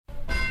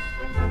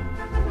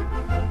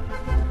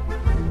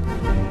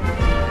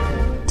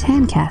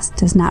Tancast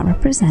does not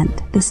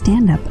represent the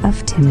stand-up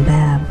of Tim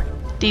Babb.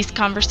 These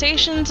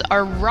conversations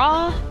are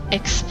raw,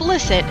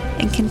 explicit,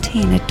 and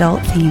contain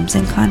adult themes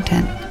and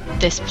content.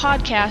 This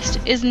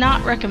podcast is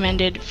not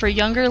recommended for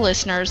younger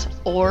listeners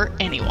or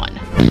anyone.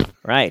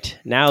 Right.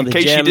 Now the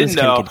gems you didn't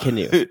know, can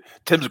continue.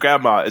 Tim's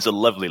grandma is a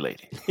lovely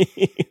lady.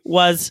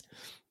 Was,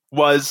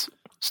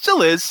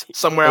 still is,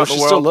 somewhere out in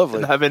the world, still lovely.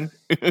 In heaven.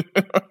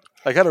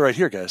 I got it right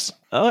here, guys.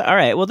 Oh, all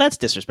right. Well, that's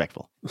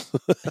disrespectful.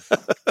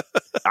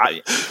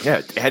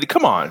 Eddie,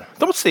 come on.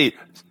 Don't say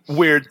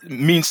weird,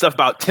 mean stuff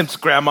about Tim's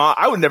grandma.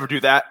 I would never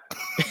do that.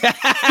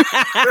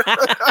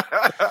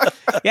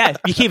 Yeah,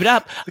 you keep it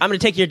up, I'm going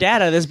to take your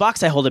dad out of this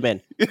box I hold him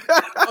in.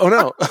 Oh,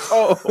 no.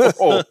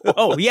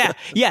 Oh, yeah.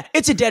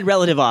 It's a dead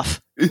relative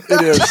off.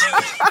 It is.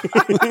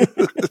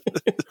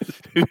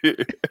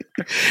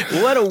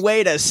 What a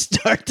way to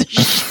start the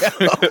show.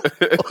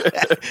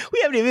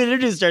 We haven't even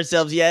introduced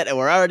ourselves yet, and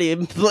we're already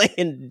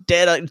playing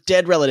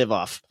dead relative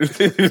off.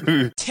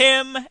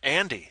 Tim,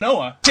 Andy,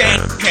 Noah,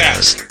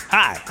 Tancast.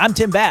 Hi, I'm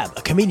Tim Babb,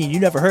 a comedian you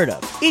never heard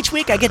of. Each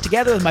week I get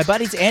together with my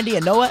buddies Andy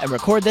and Noah and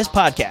record this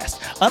podcast.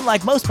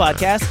 Unlike most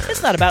podcasts,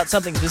 it's not about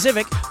something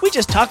specific, we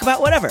just talk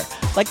about whatever.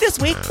 Like this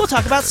week, we'll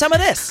talk about some of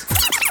this.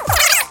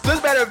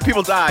 Doesn't matter if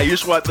people die, you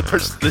just want the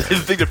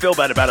thing to feel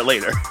bad about it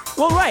later.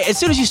 Well, right. As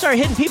soon as you start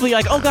hitting people, you're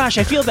like, oh gosh,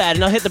 I feel bad,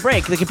 and I'll hit the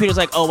brake. The computer's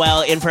like, oh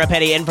well, in for a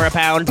penny, in for a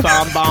pound,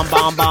 bomb.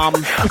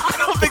 I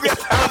don't think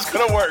that's how it's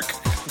gonna work.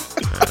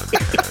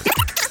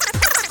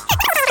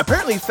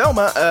 Apparently,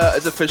 Thelma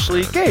is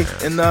officially gay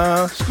in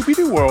the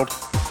Scooby-Doo world.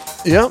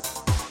 Yep.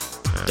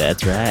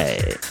 That's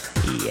right.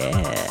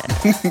 Yeah.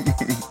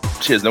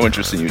 She has no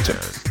interest in you, Tim.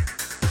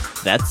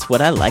 That's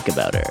what I like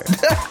about her.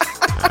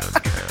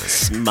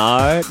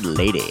 Smart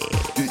lady.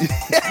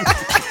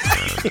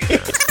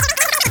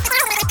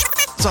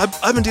 So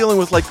I've been dealing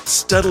with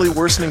steadily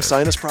worsening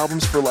sinus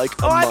problems for a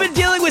month. I've been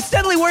dealing with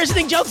steadily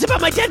worsening jokes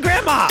about my dead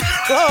grandma.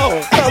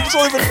 Oh, it's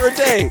only been for a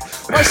day.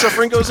 My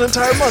suffering goes an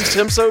entire month,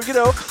 Tim. So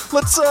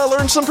let's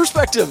learn some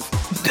perspective.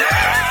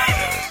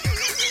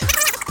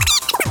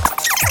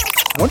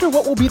 I wonder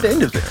what will be the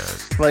end of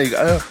this.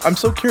 I'm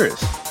so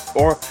curious.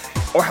 Or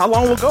how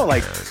long will go?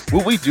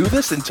 Will we do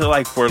this until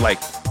we're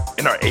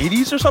in our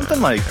 80s or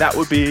something? That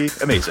would be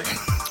amazing.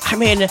 I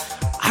mean,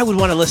 I would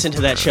want to listen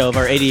to that show of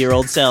our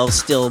 80-year-old selves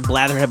still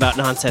blathering about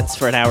nonsense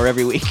for an hour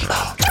every week.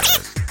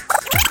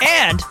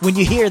 And when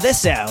you hear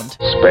this sound,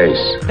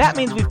 space, that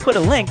means we've put a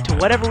link to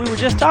whatever we were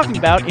just talking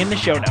about in the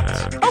show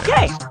notes.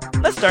 Okay,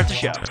 let's start the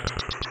show.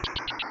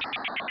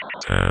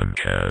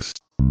 Tancast.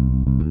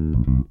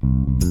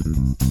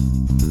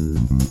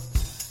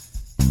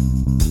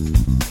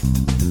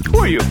 Who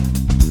are you?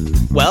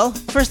 Well,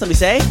 first let me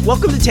say,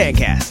 welcome to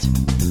Tancast.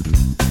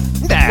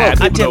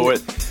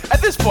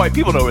 At this point,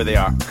 people know where they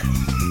are.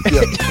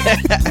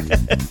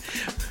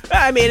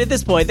 I mean, at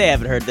this point, they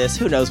haven't heard this.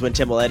 Who knows when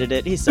Tim will edit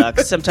it? He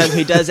sucks. Sometimes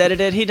he does edit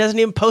it. He doesn't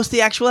even post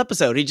the actual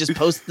episode. He just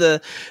posts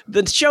the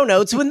show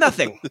notes with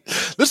nothing.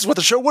 This is what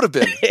the show would have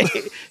been.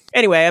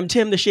 Anyway, I'm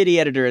Tim, the shitty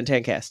editor in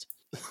Tancast.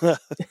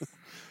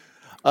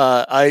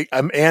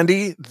 I'm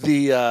Andy.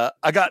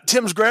 I got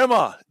Tim's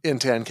grandma in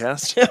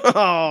Tancast.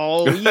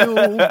 Oh,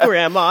 you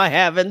grandma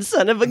having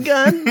son of a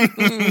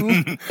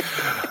gun.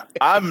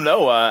 I'm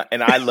Noah,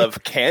 and I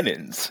love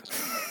cannons.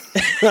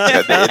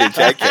 The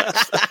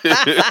Tancast.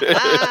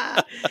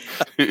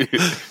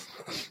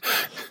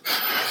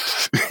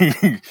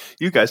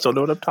 You guys don't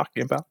know what I'm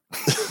talking about.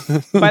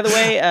 By the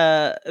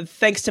way,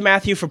 thanks to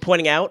Matthew for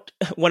pointing out,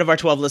 one of our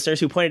 12 listeners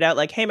who pointed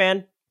out, hey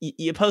man,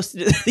 you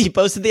posted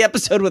the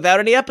episode without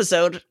any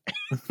episode.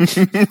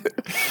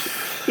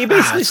 He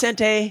basically sent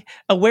a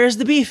where's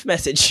the beef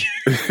message.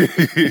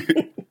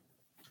 It's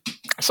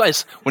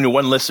nice when your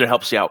one listener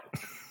helps you out.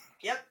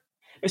 Yep.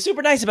 They're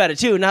super nice about it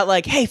too, not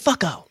like, hey,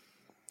 fucko.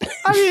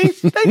 I mean,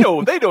 they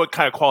know what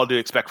kind of quality to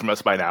expect from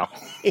us by now.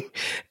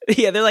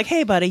 Yeah, they're like,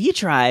 hey buddy, you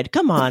tried.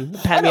 Come on.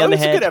 Pat me on the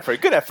head.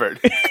 Good effort.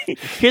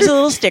 Here's a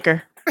little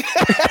sticker.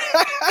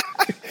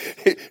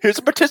 Here's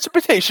a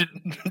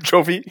participation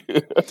trophy.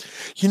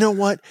 You know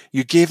what?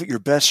 You gave it your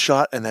best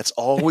shot, and that's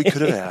all we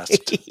could have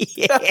asked.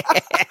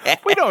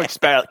 We don't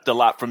expect a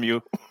lot from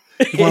you.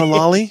 You want a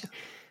lolly?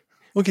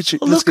 We'll get you.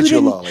 Let's get you a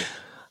lolly.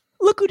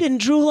 Look who didn't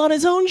drool on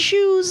his own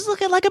shoes.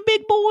 Looking like a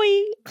big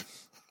boy.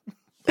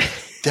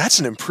 That's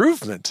an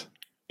improvement.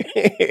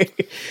 I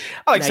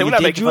like to say we're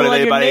not making fun of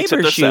anybody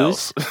except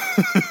ourselves.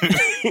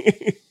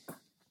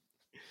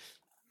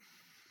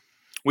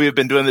 We have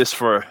been doing this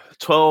for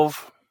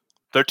 12,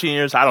 13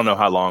 years. I don't know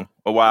how long.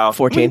 A while.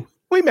 14.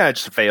 We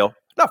managed to fail.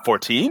 Not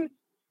 14.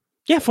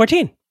 Yeah,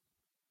 14.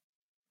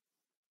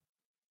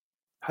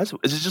 Is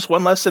it just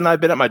one less than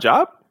I've been at my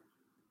job?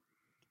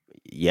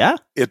 Yeah.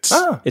 It's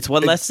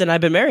one less than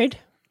I've been married.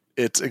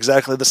 It's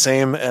exactly the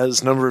same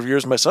as number of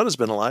years my son has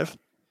been alive.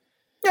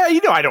 Yeah,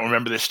 I don't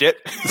remember this shit.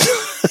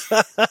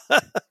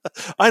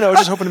 I know, I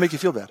was just hoping to make you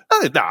feel bad.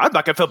 No, I'm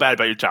not going to feel bad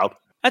about your child.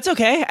 That's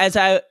okay. As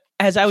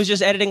as I was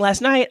just editing last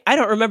night, I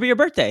don't remember your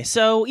birthday.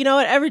 So, you know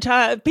what? Every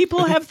time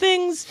people have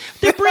things,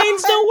 their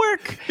brains don't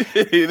work.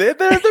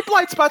 they're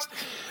blind spots.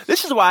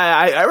 This is why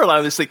I rely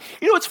on this thing.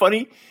 You know what's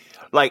funny?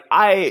 Like,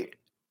 I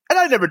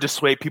never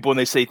dissuade people when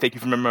they say, thank you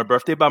for remembering my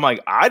birthday. But I'm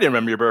like, I didn't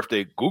remember your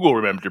birthday. Google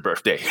remembered your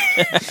birthday.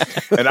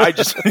 And I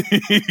just, like,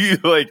 you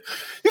think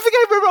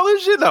I remember all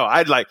this shit? No,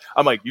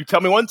 I'm like, you tell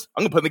me once,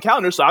 I'm going to put it in the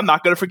calendar, so I'm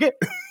not going to forget.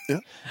 Yeah.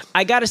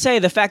 I got to say,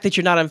 the fact that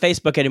you're not on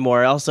Facebook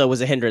anymore also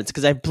was a hindrance,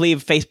 because I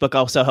believe Facebook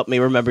also helped me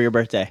remember your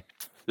birthday.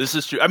 This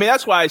is true. I mean,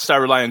 that's why I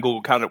started relying on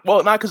Google Calendar.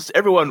 Well, not because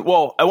everyone.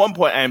 Well, at one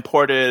point, I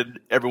imported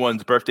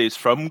everyone's birthdays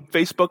from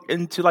Facebook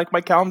into like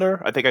my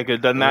calendar. I think I could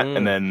have done that,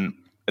 and then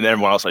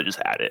everyone else, I just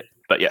had it.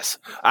 But yes,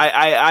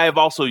 I have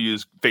also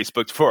used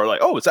Facebook for like,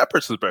 oh, it's that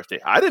person's birthday.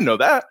 I didn't know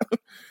that.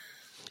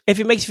 If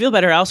it makes you feel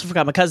better, I also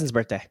forgot my cousin's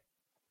birthday. It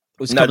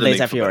was a couple days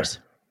after yours.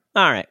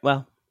 All right.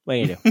 Well, what do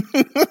you do?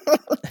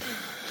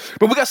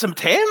 But we got some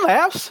tan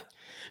laughs.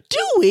 Do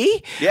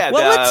we? Yeah.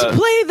 Well, let's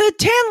play the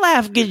tan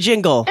laugh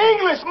jingle.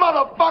 English,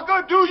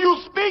 motherfucker, do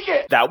you speak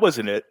it? That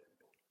wasn't it.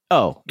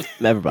 Oh,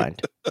 never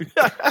mind.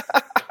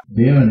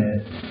 Doing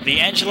it. The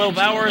Angelo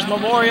Bowers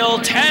Memorial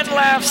Tan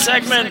Laugh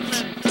segment.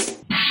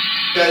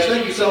 Guys,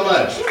 thank you so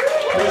much. Appreciate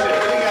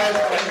it. Hey guys,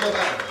 Angelo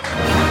Bowers.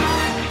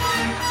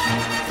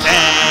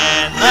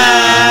 Tan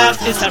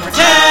Laughs. It's time for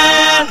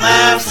Tan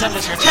Laughs. Send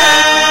us your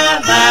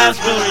Tan Laughs.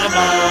 We'll read them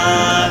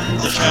on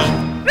the show.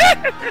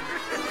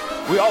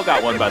 We all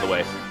got one, by the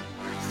way.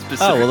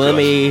 Oh, well, let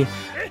me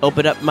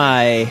open up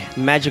my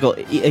magical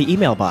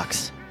email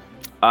box.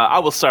 I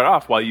will start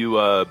off while you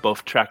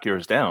both track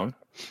yours down.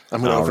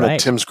 I'm going to open up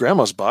Tim's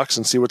grandma's box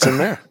and see what's in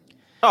there.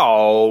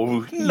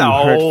 Oh,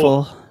 no.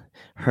 You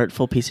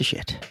hurtful piece of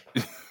shit.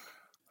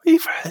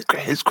 Leave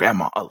his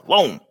grandma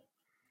alone.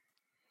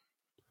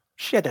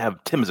 She had to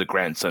have Tim as a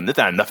grandson. That's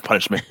not enough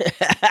punishment.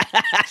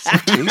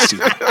 Tasty.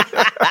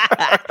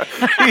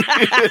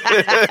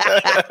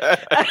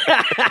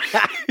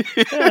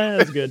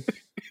 That's good.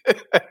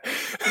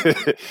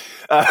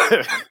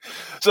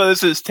 So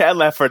this is Tan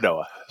Laugh for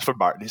Noah, for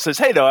Martin. He says,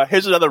 hey, Noah,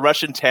 here's another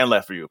Russian Tan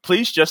Laugh for you.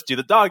 Please just do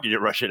the dog in your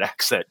Russian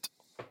accent.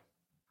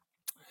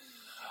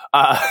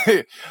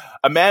 A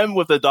man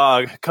with a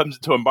dog comes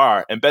into a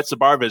bar and bets the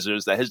bar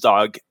visitors that his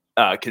dog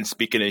can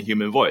speak in a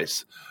human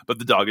voice, but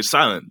the dog is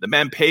silent. The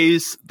man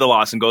pays the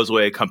loss and goes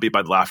away accompanied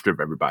by the laughter of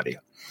everybody.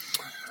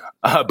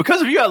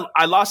 Because of you,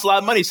 I lost a lot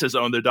of money, says the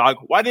owner of the dog.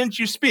 Why didn't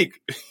you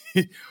speak?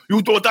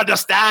 You don't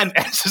understand,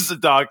 answers the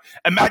dog.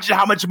 Imagine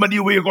how much money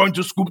we are going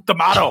to scoop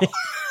tomorrow.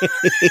 I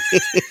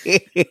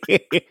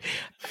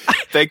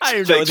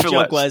don't know what the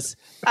joke was.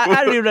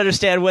 I don't even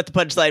understand what the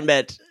punchline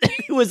meant.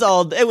 It was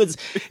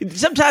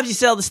sometimes you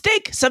sell the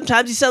steak,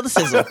 sometimes you sell the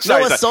sizzle.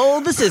 Noah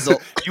sold the sizzle.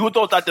 You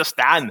don't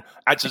understand,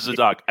 answers the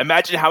dog.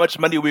 Imagine how much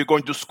money we're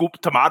going to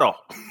scoop tomorrow.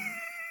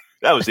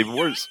 That was even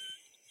worse.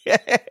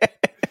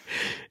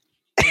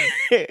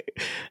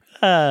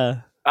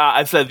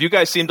 I said, you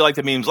guys seemed to like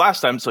the memes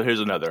last time, so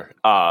here's another.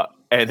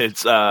 And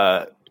it's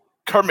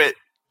Kermit.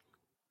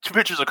 Two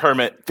pictures of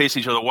Kermit face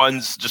each other.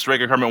 One's just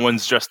regular Kermit,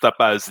 one's dressed up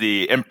as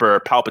the Emperor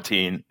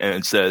Palpatine, and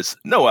it says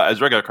Noah as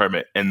regular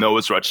Kermit, and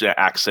Noah's Russian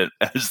accent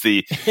as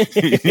the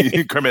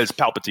Kermit as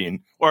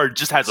Palpatine, or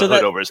just has a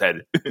hood over his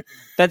head.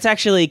 That's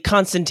actually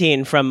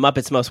Constantine from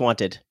Muppets Most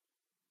Wanted.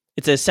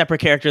 It's a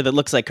separate character that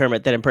looks like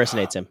Kermit that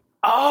impersonates him.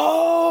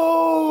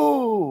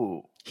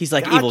 Oh! He's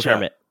like evil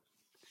Kermit.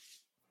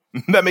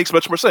 That makes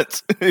much more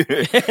sense.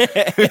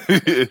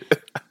 I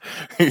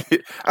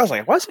was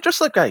like, why is it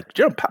just like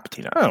Jerome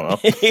Palpatine? I don't know.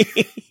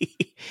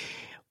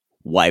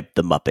 Wipe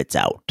the Muppets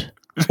out.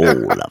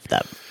 All of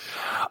them.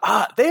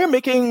 They are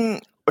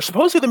making, or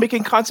supposedly they're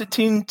making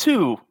Constantine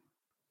 2.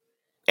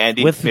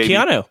 Andy, with maybe.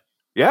 Keanu.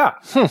 Yeah.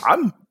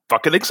 I'm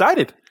fucking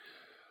excited.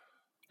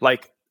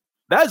 Like,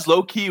 that is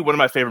low-key one of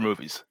my favorite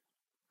movies.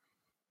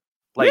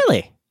 Like,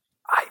 really?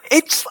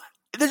 There's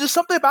just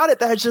something about it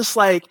that is just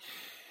like,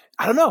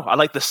 I don't know. I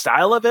like the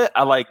style of it.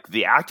 I like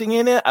the acting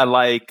in it. I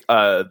like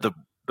the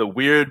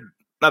weird,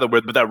 not the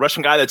weird, but that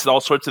Russian guy that's in all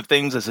sorts of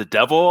things as a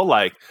devil.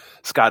 Like,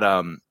 it's got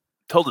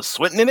Tilda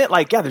Swinton in it.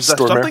 Like, yeah, there's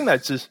something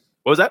that's just,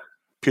 what was that?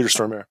 Peter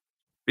Stormare.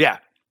 Yeah.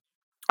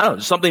 I don't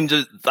know. Something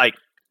just like,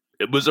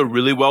 it was a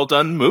really well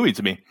done movie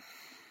to me.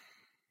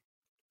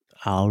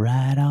 All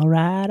right.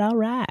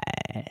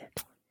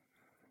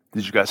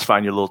 Did you guys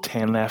find your little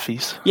tan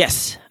laughies?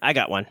 Yes, I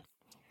got one.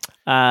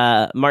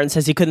 Martin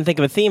says he couldn't think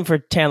of a theme for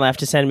Tan Laugh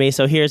to send me,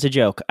 so here's a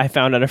joke I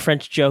found on a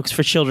French Jokes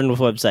for Children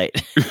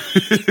website.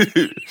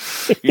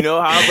 You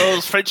know how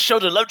those French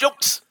children love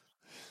jokes?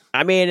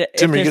 I mean,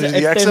 Tim, are you going to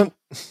do the accent?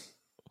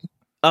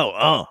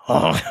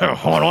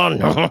 Hold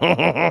on.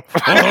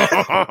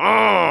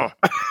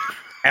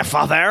 A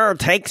father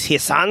takes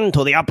his son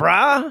to the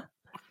opera.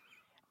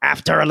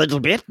 After a little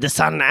bit, the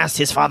son asks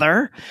his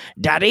father,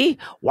 Daddy,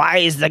 why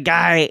is the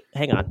guy...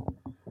 Hang on.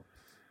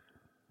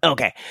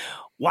 Okay.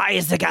 Why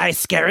is the guy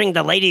scaring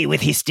the lady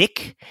with his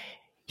stick?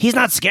 He's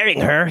not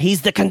scaring her.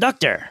 He's the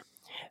conductor.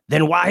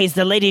 Then why is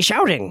the lady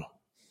shouting?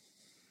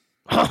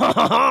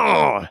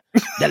 The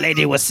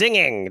lady was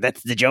singing.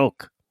 That's the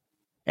joke.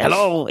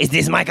 Hello, is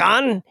this mic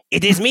on?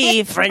 It is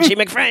me, Frenchy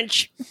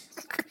McFrench.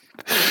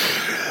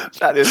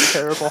 That is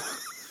terrible.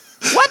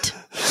 What?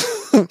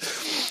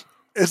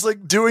 It's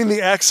like doing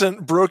the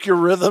accent broke your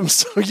rhythm,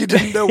 so you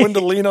didn't know when to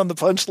lean on the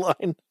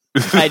punchline.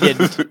 I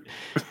didn't.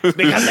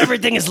 Because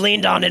everything is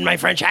leaned on in my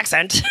French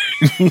accent.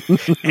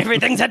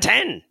 Everything's a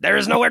 10. There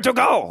is nowhere to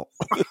go.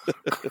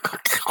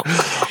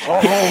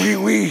 Oh, oui,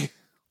 oui.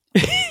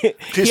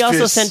 He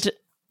also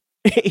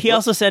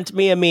sent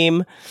me a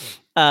meme,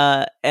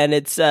 and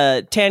it's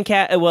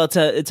Tancat. Well,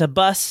 it's a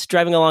bus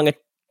driving along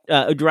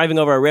driving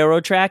over a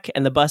railroad track,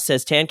 and the bus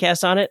says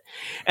Tancast on it,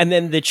 and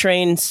then the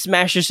train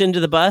smashes into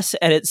the bus,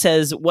 and it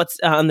says what's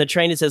on the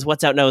train. It says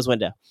 "What's out Noah's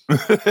window."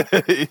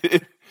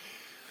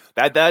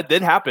 That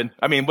did happen.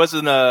 I mean,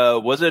 wasn't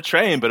a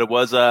train, but it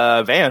was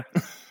a van.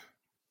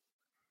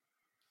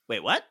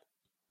 Wait, what?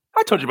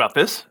 I told you about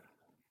this.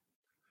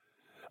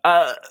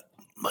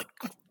 Like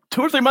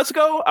 2 or 3 months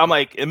ago, I'm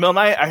like in the middle of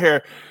the night, I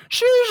hear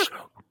sheesh,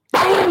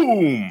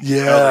 boom.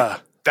 Yeah,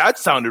 like, that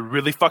sounded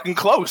really fucking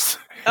close.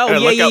 Oh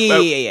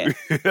yeah.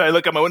 I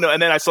look out my window,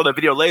 and then I saw the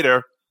video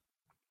later,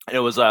 and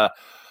it was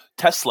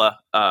Tesla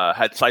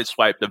had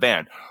sideswiped the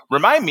van.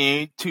 Remind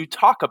me to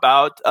talk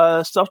about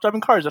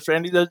self-driving cars after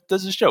Andy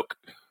does his joke.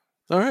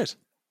 All right.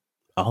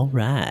 Well,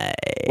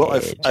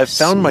 I've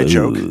found my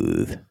joke.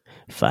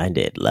 Find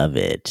it, love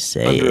it,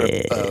 say under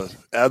it.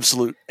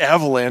 Absolute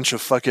avalanche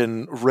of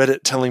fucking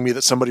Reddit telling me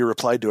that somebody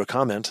replied to a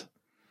comment.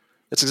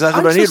 It's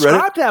exactly what I need.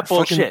 Reddit. That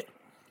bullshit.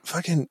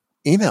 Fucking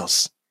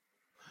emails.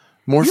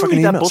 More you fucking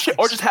need emails. That bullshit,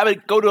 or just have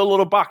it go to a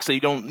little box that you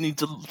don't need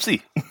to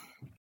see.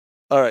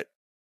 All right.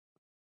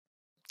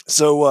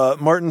 So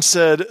Martin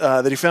said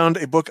that he found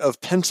a book of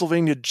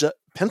Pennsylvania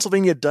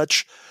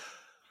Dutch.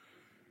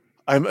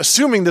 I'm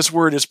assuming this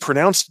word is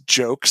pronounced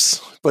jokes,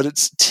 but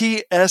it's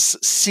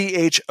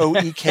TSCHOEKS.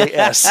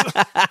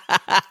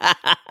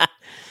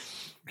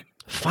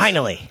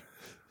 Finally.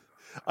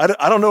 I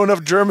don't know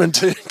enough German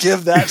to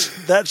give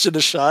that shit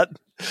a shot.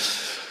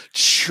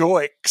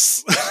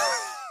 Choiks.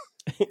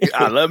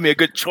 I love me a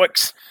good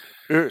choice.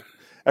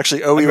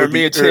 Actually,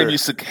 me and Tim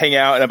used to hang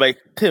out, and I'm like,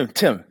 Tim,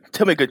 tell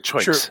me a good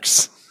choice.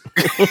 Jerks.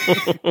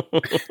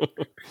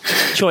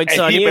 Choice and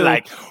on he'd you. be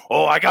like,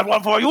 oh, I got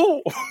one for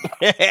you.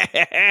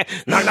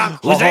 Knock,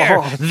 knock. Who's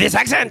there? This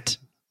accent.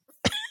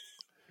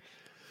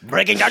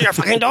 Breaking down your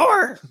fucking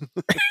door.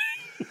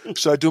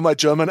 Should I do my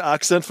German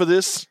accent for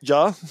this?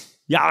 Yeah?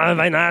 Ja,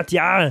 why not?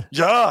 Ja.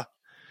 Yeah.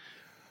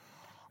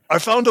 I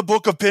found a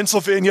book of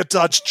Pennsylvania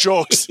Dutch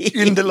jokes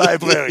in the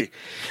library,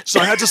 so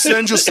I had to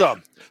send you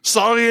some.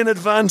 Sorry in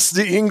advance,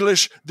 the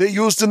English they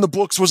used in the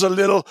books was a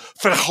little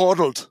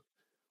verhodled,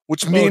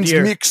 which means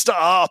mixed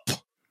up.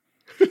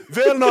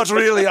 Well, not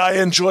really. I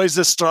enjoy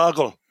the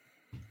struggle.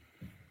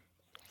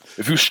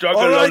 If you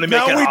struggle, all right, only make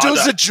now it we harder.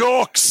 do the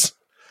jokes.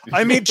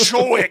 I mean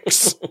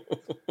jokes.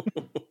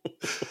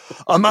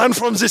 A man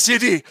from the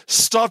city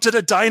stopped at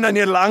a diner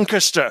near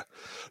Lancaster,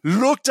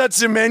 looked at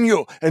the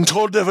menu, and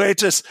told the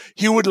waitress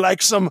he would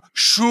like some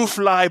shoe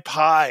fly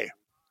pie.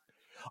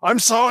 I'm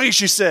sorry,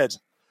 she said.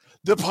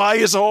 The pie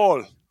is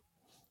all.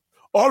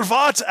 All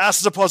what?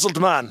 Asked the puzzled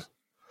man.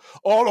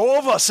 All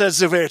over, says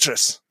the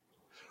waitress.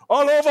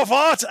 All over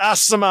what?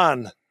 Asks the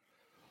man.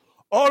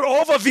 All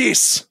over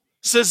this,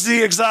 says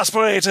the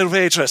exasperated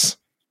waitress.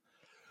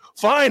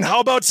 Fine, how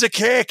about the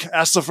cake?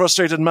 Asks the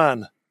frustrated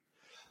man.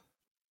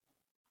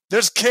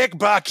 There's cake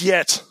back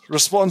yet,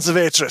 responds the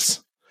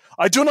waitress.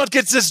 I do not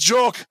get this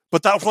joke,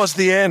 but that was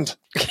the end.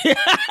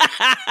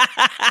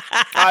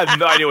 I have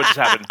no idea what just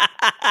happened.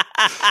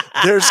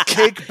 There's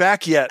cake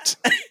back yet.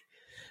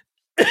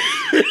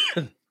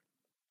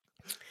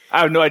 I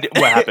have no idea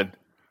what happened.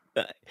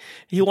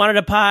 He wanted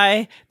a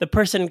pie. The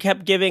person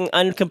kept giving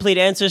incomplete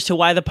answers to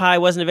why the pie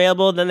wasn't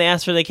available. Then they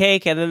asked for the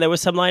cake, and then there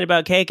was some line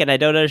about cake, and I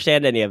don't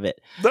understand any of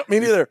it. No, me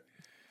neither.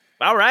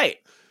 All right.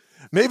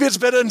 Maybe it's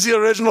better than the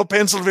original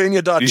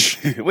Pennsylvania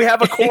Dutch. We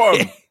have a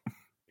quorum.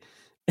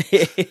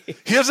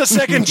 Here's a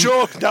second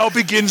joke. Now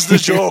begins the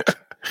joke.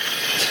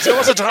 There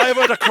was a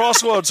driver at a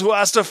crossroads who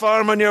asked a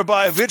farmer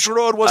nearby which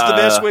road was the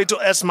best way to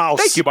Esmaus.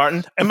 Thank you,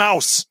 Martin.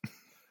 Emmaus.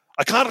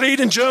 I can't read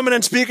in German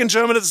and speak in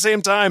German at the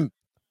same time.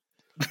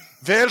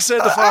 Well, said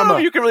the farmer. I don't know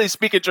if you can really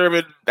speak in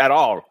German at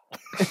all.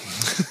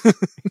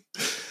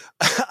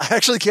 I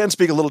actually can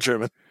speak a little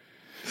German.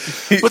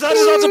 But that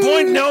is not the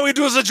point. Now we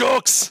do the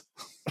jokes.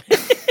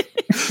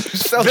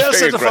 Well,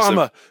 said the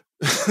farmer.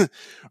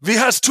 We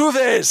has 2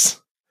 ways.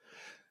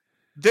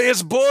 There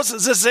is both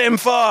the same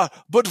far,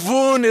 but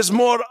one is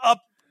more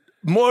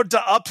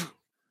the up.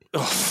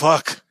 Oh,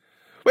 fuck.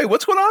 Wait,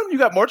 what's going on? You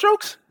got more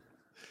jokes?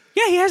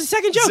 Yeah, he has a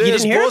second joke. There You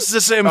is didn't hear both it?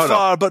 the same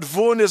far, but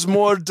one is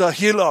more the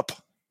hill up.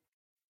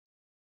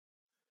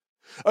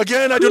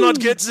 Again, I do not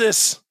get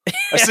this.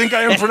 I think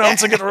I am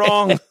pronouncing it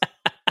wrong.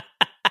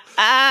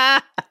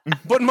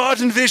 But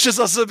Martin wishes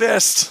us the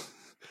best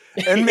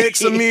and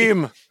makes a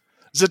meme.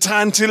 The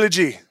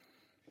Tantilogy.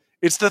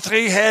 It's the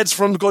 3 heads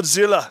from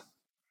Godzilla.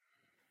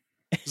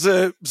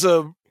 The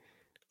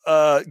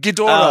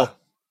Ghidorah. Oh.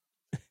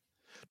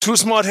 2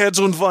 smart heads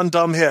and 1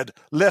 dumb head.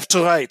 Left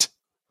to right.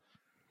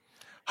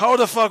 How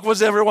the fuck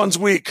was everyone's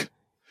week?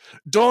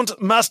 Don't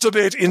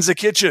masturbate in the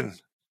kitchen.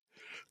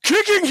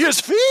 Kicking his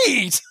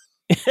feet!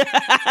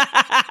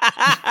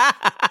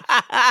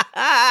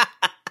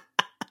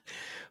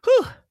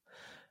 Whew.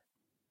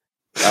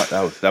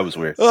 That was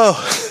weird. Oh,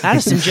 That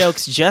is some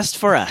jokes just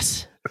for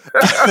us.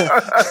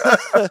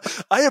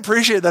 I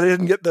appreciate that I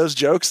didn't get those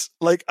jokes.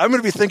 Like, I'm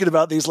going to be thinking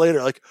about these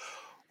later. Like,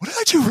 what did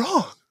I do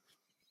wrong?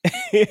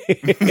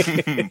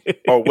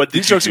 Or what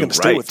did These you jokes are do going to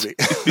stay right? with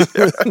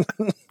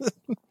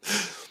me.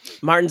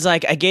 Martin's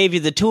like, I gave you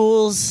the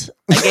tools,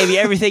 I gave you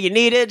everything you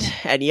needed,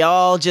 and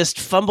y'all just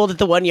fumbled at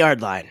the 1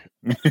 yard line.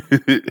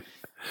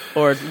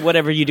 Or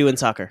whatever you do in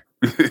soccer.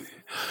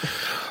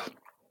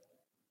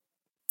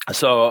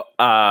 So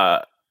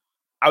I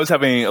was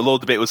having a little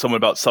debate with someone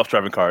about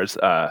self-driving cars.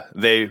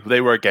 They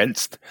were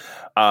against,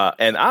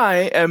 and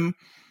I am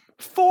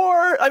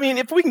for. I mean,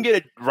 if we can get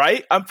it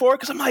right, I'm for.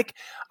 Because I'm like,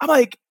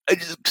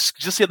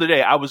 just the other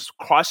day, I was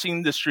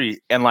crossing the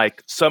street, and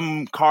like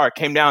some car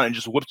came down and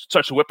just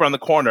starts to whip around the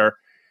corner,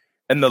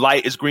 and the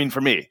light is green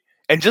for me.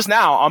 And just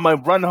now, on my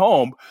run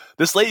home,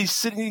 this lady's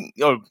sitting,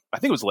 or I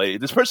think it was a lady,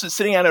 this person's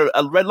sitting at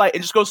a red light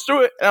and just goes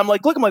through it. And I'm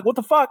like, what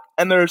the fuck?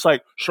 And there's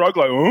like, shrug,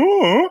 like,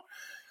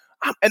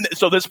 And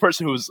so this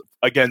person who's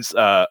against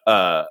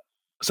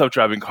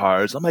self-driving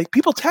cars, I'm like,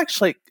 people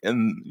text, like,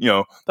 and, you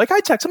know, like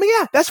I text, I'm like,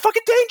 yeah, that's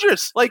fucking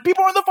dangerous. Like,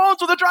 people are on the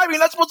phones when they're driving, you're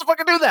not supposed to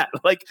fucking do that.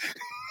 Like,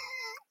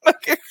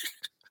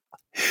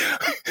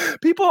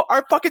 people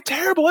are fucking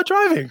terrible at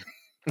driving.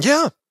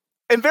 Yeah.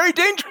 And very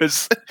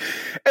dangerous.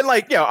 And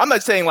like, you know, I'm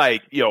not saying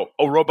like, you know,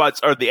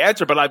 robots are the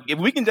answer, but like, if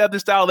we can have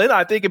this dialed in,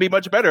 I think it'd be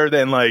much better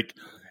than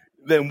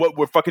what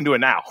we're fucking doing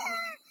now.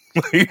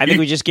 I think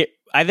we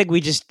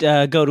just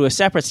go to a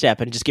separate step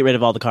and just get rid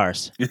of all the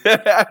cars.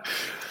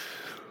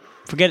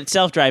 Forget it,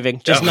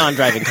 self-driving, just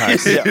non-driving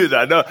cars.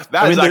 No, that's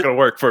not going to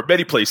work for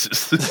many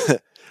places.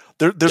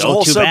 There's a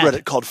whole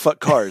subreddit called Fuck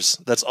Cars.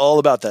 That's all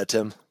about that,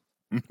 Tim.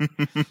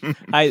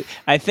 I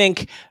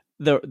think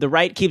the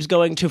right keeps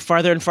going to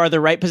farther and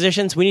farther right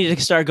positions. We need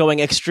to start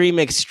going extreme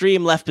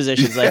left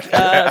positions. Like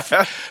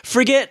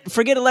forget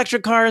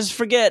electric cars,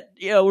 forget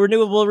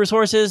renewable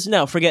resources.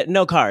 No, forget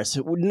no cars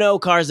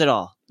at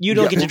all. You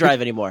don't get to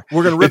drive anymore.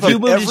 We're gonna rip if you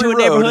up move every into a road.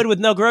 neighborhood with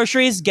no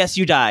groceries, guess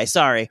you die.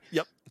 Sorry.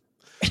 Yep.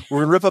 We're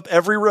gonna rip up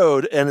every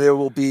road, and there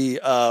will be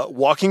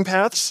walking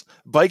paths,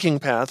 biking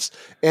paths,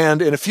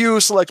 and in a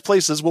few select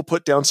places, we'll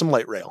put down some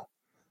light rail.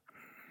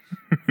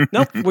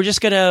 Nope, we're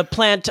just going to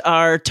plant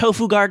our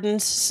tofu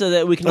gardens so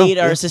that we can eat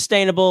our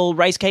sustainable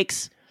rice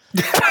cakes.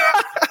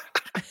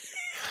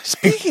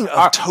 Speaking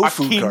of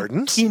tofu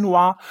gardens,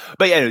 quinoa.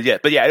 But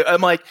yeah,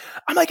 I'm like,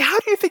 how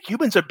do you think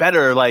humans are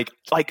better? Like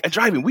at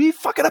driving, we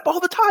fuck it up all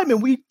the time,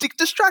 and we get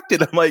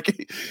distracted. I'm like,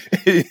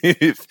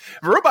 if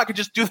a robot could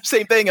just do the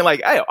same thing, and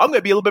like, hey, I'm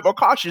gonna be a little bit more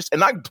cautious and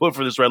not pull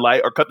for this red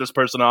light or cut this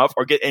person off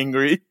or get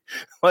angry.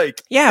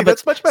 Like, yeah, but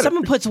that's much better.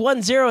 Someone puts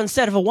 1 0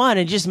 instead of a 1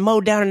 and just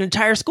mowed down an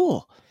entire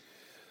school.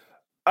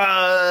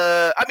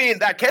 I mean,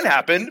 that can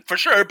happen for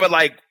sure, but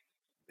like,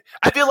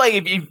 I feel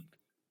like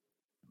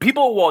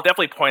people will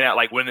definitely point out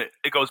like when it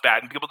goes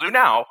bad, and people do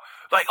now.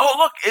 Like, oh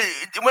look,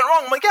 it went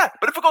wrong. I'm like, yeah,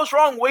 but if it goes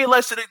wrong way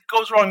less than it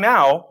goes wrong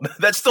now,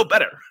 that's still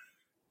better.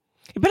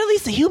 But at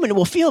least the human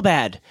will feel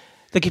bad.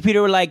 The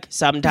computer will like,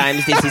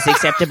 sometimes this is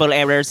acceptable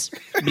errors.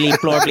 Bleep,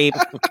 blor,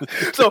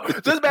 bleep. So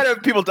it doesn't matter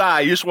if people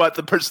die. You just want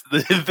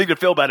the thing to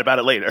feel bad about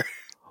it later.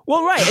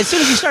 Well, right. As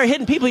soon as you start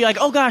hitting people, you're like,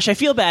 oh gosh, I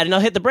feel bad, and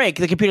I'll hit the brake.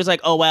 The computer's like,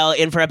 oh well,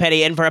 in for a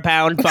penny, in for a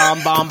pound,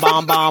 bomb, bomb,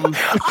 bomb, bomb.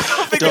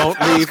 Don't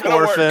leave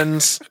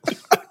orphans.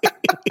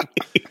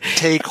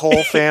 Take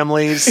whole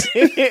families.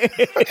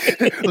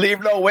 Leave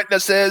no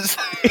witnesses.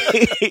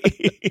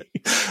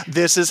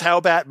 This is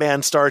how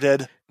Batman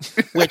started.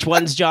 Which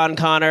one's John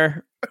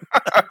Connor?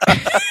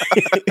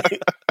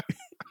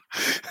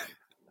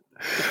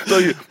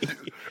 So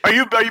are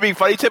you being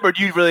funny, Tim, or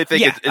do you really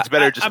think it's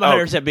better? I'm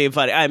 100% being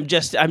funny. I'm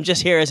just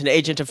here as an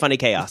agent of funny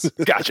chaos.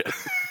 Gotcha.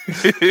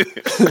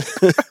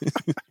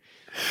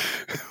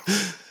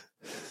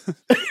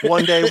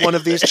 One day, one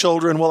of these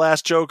children will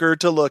ask Joker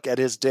to look at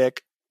his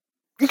dick.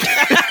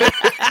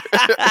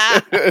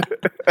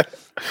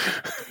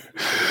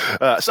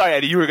 Sorry,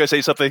 Andy, you were going to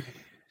say something.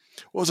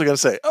 What was I going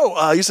to say?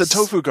 Oh, you said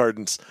tofu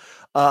gardens.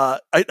 I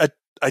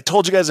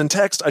told you guys in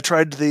text. I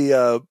tried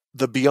the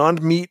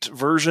Beyond Meat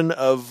version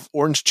of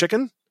orange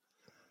chicken.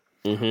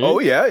 Mm-hmm. Oh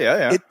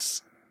yeah.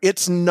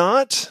 It's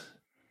not.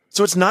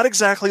 So it's not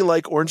exactly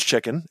like orange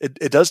chicken.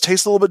 It does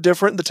taste a little bit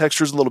different. The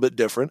texture is a little bit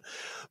different,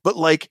 but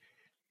like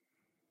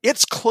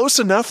it's close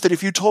enough that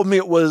if you told me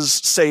it was,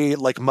 say,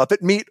 like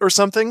Muppet meat or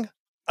something,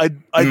 I'd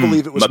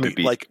believe it was Muppet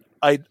meat. Like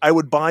I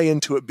would buy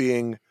into it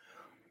being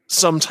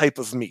some type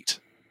of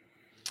meat.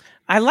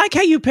 I like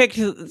how you picked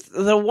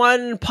the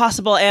one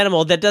possible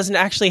animal that doesn't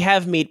actually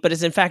have meat, but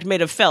is in fact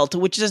made of felt,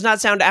 which does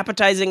not sound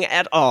appetizing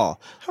at all.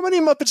 How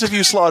many Muppets have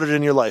you slaughtered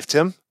in your life,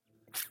 Tim?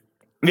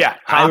 Yeah.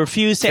 I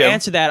refuse to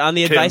answer that on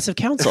the advice of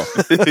counsel.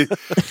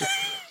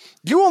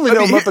 You only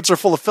know Muppets are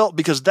full of felt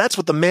because that's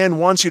what the man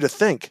wants you to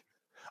think.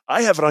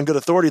 I have it on good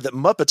authority that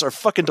Muppets are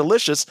fucking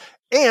delicious,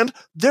 and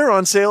they're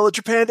on sale at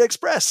Japan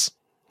Express.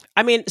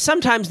 I mean,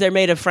 sometimes they're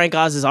made of Frank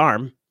Oz's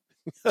arm.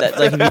 That,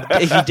 like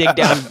if you dig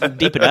down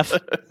deep enough.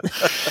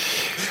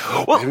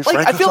 Well, Maybe like,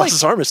 Frank I feel like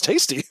Oz's arm is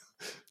tasty.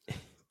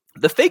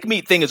 the fake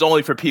meat thing is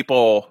only for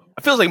people.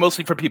 It feels like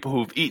mostly for people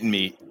who've eaten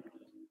meat,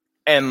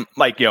 and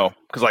like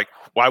because like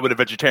why would a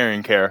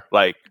vegetarian care?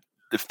 Like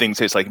if things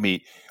taste like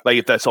meat, like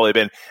if that's all they've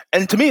been.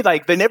 And to me,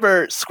 like they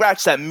never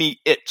scratch that meat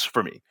itch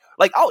for me.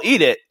 Like I'll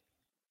eat it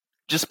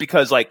just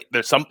because like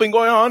there's something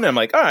going on, and I'm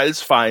like, all right,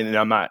 it's fine, and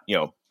I'm not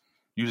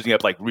using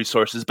up like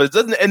resources, but it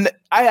doesn't. And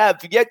I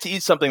have yet to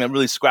eat something that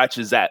really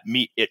scratches that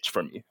meat itch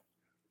for me.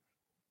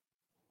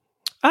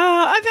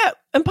 I've had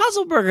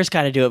Impossible Burgers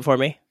kind of do it for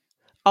me.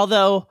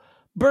 Although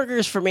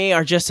burgers for me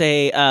are just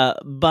a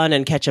bun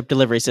and ketchup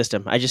delivery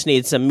system. I just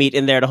need some meat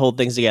in there to hold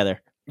things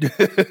together.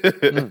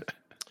 I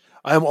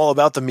am all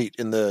about the meat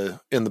in the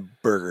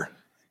burger.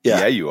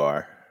 Yeah, you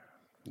are.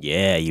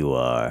 Yeah, you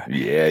are.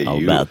 Yeah, How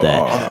you about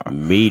are. that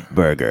meat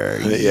burger?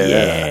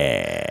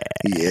 Yeah.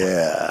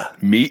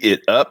 Meat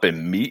it up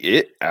and meat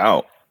it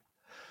out.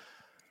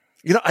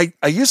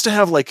 I used to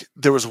have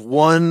there was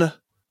one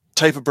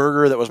type of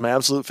burger that was my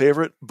absolute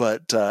favorite,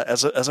 but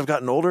as I've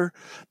gotten older,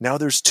 now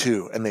there's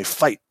two, and they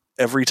fight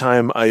every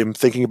time I am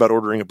thinking about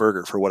ordering a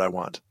burger for what I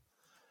want.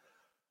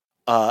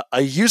 I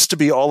used to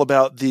be all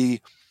about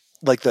the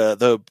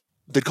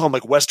they'd call them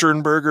like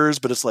Western burgers,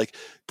 but it's like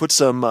put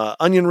some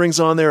onion rings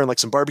on there and like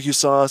some barbecue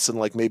sauce and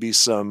like maybe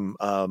some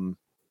some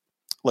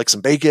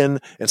bacon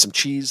and some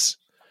cheese.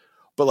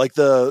 But like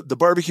the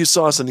barbecue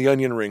sauce and the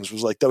onion rings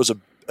was like that was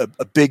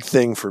a big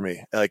thing for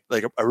me. Like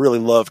I really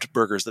loved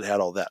burgers that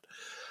had all that.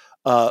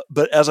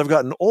 But as I've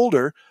gotten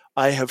older,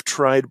 I have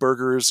tried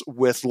burgers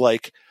with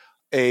like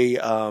a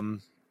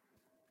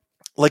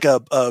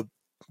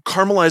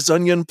caramelized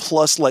onion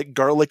plus like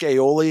garlic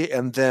aioli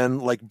and then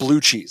like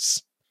blue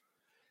cheese.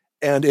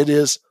 And it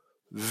is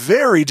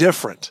very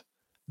different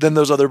than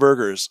those other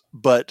burgers,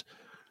 but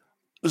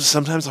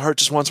sometimes the heart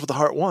just wants what the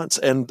heart wants.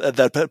 And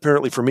that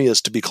apparently for me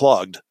is to be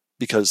clogged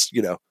because,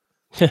 a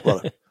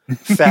lot of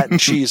fat and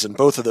cheese and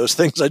both of those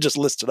things I just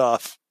listed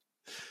off.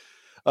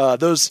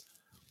 Those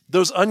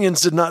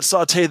onions did not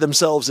saute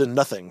themselves in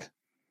nothing.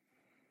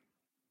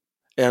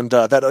 And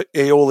that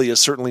aioli is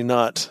certainly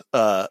not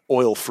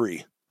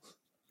oil-free.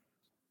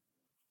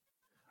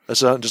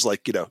 It's not just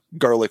like,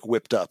 garlic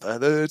whipped up.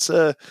 It's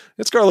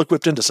garlic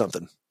whipped into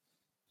something.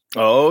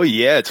 Oh,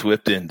 yeah, it's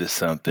whipped into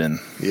something.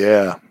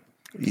 Yeah.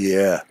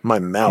 Yeah. My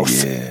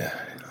mouth. Yeah.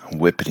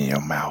 Whip it in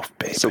your mouth,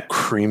 baby. So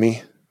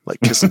creamy.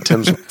 Like kissing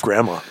Tim's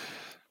grandma.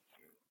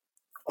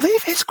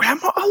 Leave his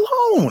grandma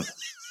alone.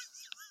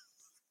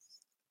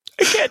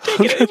 I can't take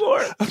it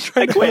anymore. I'm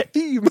trying to quit.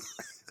 Theme.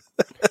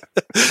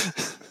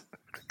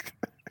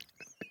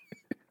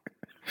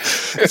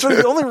 It's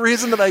the only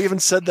reason that I even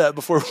said that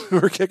before we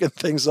were kicking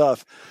things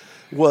off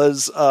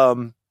was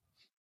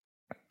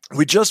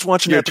we just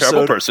watched an episode.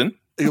 You're a terrible person.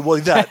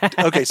 Well,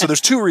 okay, so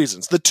there's two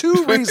reasons. The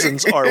two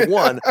reasons are,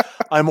 one,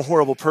 I'm a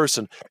horrible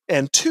person,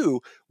 and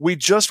two, we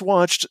just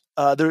watched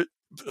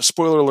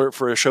spoiler alert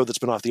for a show that's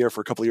been off the air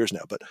for a couple of years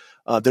now, but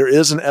there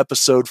is an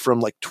episode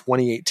from like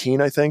 2018,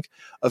 I think,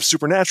 of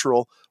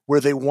Supernatural where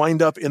they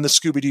wind up in the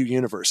Scooby-Doo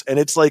universe, and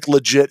it's like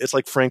legit. It's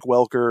like Frank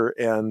Welker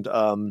and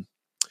I'm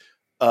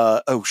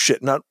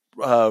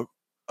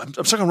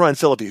stuck on Ryan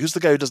Phillippe. Who's the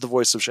guy who does the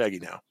voice of Shaggy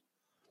now?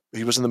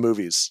 He was in the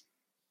movies.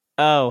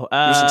 Oh, he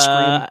was in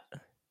Scream.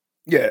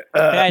 Yeah,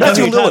 I know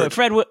Matthew who you're talking Lillard. about.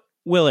 Fred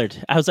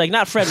Willard. I was like,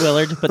 not Fred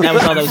Willard, but that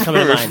was all that was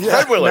coming to mind.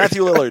 Yeah,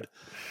 Matthew Lillard.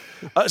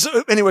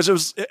 So, anyways, it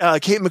was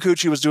Kate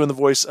McCucci was doing the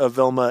voice of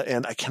Velma,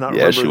 and I cannot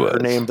remember her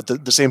name, but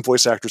the same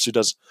voice actress who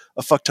does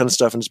a fuck ton of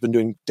stuff and has been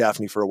doing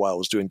Daphne for a while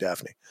was doing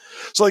Daphne.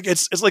 So like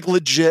it's like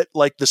legit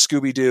like the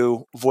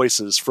Scooby-Doo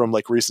voices from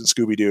like recent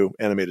Scooby-Doo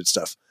animated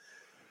stuff.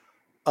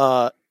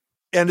 And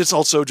it's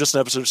also just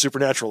an episode of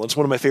Supernatural. It's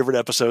one of my favorite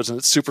episodes, and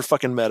it's super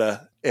fucking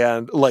meta.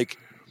 And like,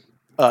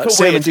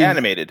 Sam and Dean,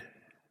 animated.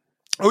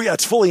 Oh yeah,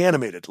 it's fully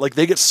animated. Like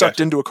they get sucked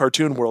into a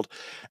cartoon world,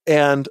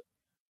 and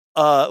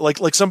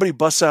like somebody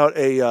busts out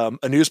a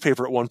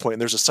newspaper at one point,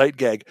 and there's a sight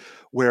gag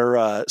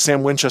where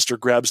Sam Winchester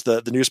grabs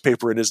the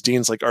newspaper, and his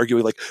Dean's like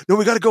arguing, like, no,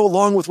 we got to go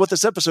along with what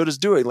this episode is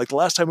doing. Like the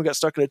last time we got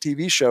stuck in a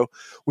TV show,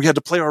 we had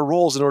to play our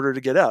roles in order to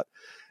get out.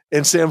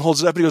 And Sam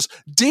holds it up and he goes,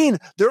 Dean,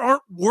 there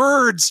aren't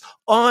words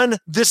on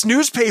this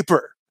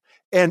newspaper.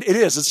 And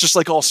it's just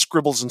like all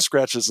scribbles and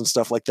scratches and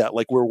stuff like that,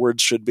 like where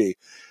words should be.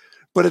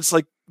 But it's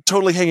like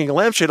totally hanging a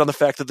lampshade on the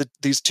fact that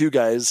these two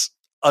guys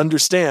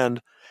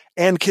understand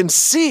and can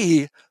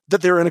see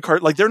that they're in a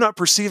like they're not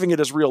perceiving it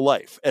as real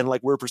life. And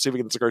like we're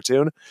perceiving it as a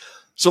cartoon.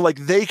 So like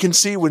they can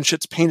see when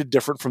shit's painted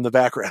different from the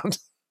background.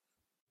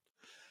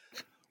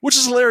 Which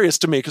is hilarious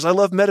to me because I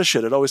love meta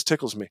shit. It always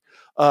tickles me.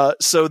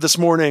 So this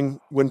morning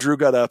when Drew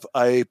got up,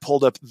 I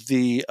pulled up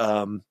the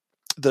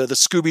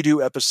Scooby-Doo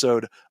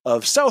episode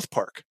of South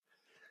Park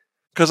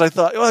because I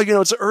thought, well,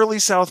 it's an early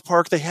South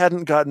Park. They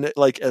hadn't gotten it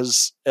like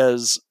as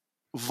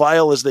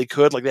vile as they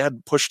could. Like they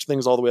hadn't pushed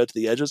things all the way out to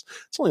the edges.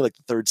 It's only like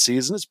the third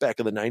season. It's back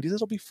in the 90s.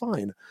 It'll be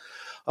fine.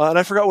 And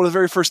I forgot one of the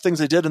very first things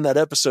they did in that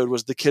episode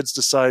was the kids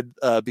decide,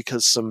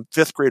 because some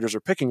fifth graders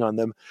are picking on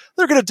them,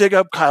 they're going to dig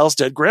up Kyle's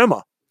dead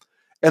grandma.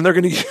 And they're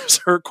going to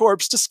use her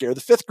corpse to scare the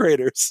fifth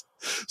graders.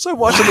 So I'm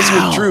watching this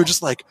with Drew,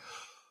 just like,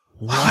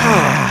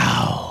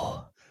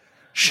 wow.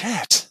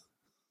 Shit.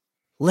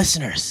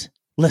 Listeners,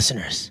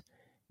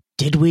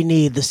 did we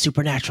need the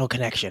supernatural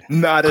connection?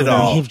 Not at Could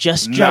all. we have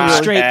just jumped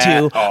Not straight at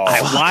to, all.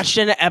 I watched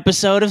an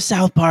episode of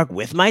South Park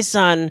with my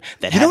son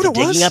that You know had what the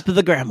it was? digging up of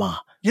the grandma.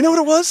 You know what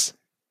it was?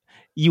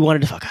 You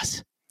wanted to fuck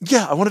us.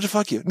 Yeah, I wanted to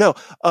fuck you. No,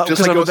 because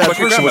like I'm a it was bad fuck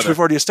your person, which grandmother. we've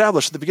already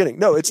established at the beginning.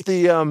 No, it's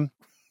the...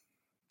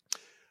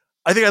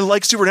 I think I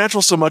like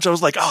Supernatural so much, I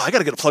was like, oh, I got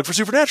to get a plug for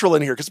Supernatural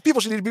in here because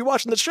people should need to be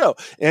watching this show.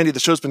 Andy, the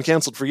show's been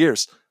canceled for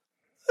years.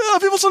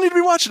 People still need to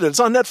be watching it. It's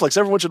on Netflix.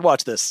 Everyone should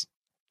watch this.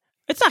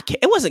 It's not.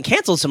 It wasn't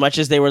canceled so much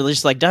as they were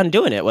just like done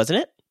doing it,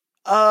 wasn't it?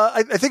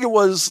 I think it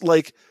was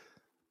like...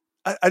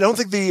 I don't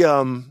think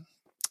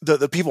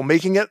the people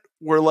making it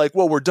were like,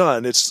 well, we're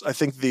done. I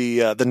think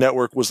the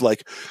network was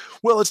like,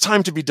 well, it's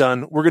time to be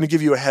done. We're going to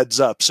give you a heads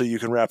up so you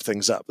can wrap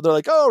things up. They're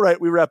like, oh, all right,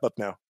 we wrap up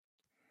now.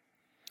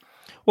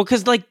 Well,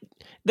 because like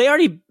they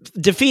already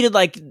defeated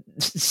like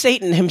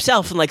Satan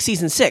himself in like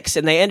season 6,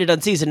 and they ended on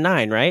season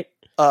 9, right?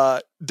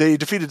 They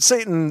defeated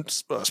Satan,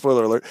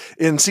 spoiler alert,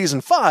 in season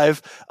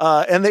 5,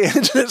 and they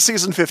ended at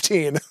season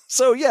 15.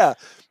 So yeah,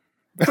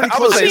 pretty I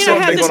would close. say You know,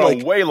 something had going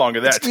this, on way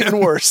longer than It's that.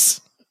 even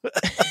worse.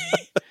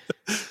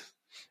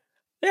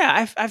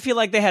 Yeah, I feel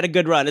like they had a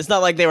good run. It's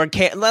not like they were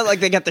not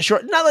like they got the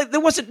short. Not like there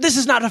wasn't. This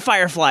is not a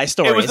Firefly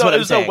story. It was is what I'm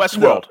no saying.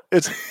 Westworld.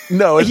 It's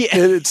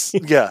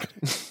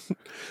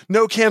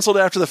no canceled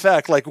after the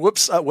fact. Like,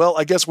 whoops. Well,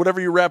 I guess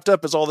whatever you wrapped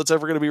up is all that's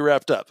ever going to be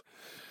wrapped up.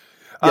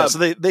 Yeah. So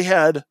they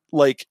had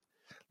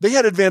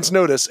advance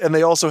notice, and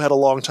they also had a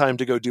long time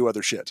to go do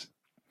other shit.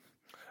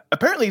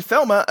 Apparently,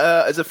 Thelma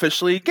is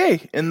officially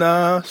gay in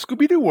the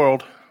Scooby-Doo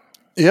world.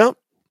 Yeah.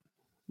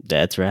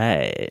 That's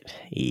right.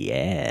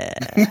 Yeah.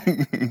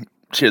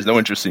 She has no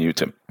interest in you,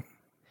 Tim.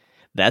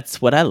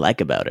 That's what I like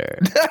about her.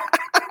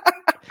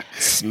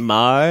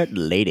 Smart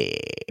lady.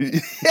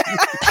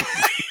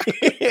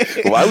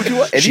 Why would you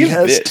want any She of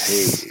has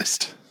this?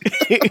 taste.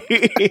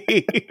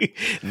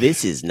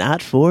 This is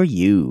not for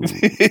you.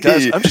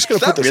 Guys, I'm just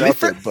going to It's put not this really out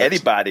for there. But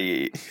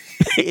anybody.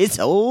 It's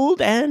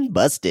old and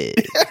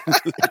busted.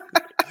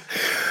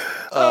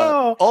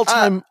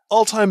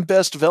 all-time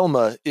best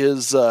Velma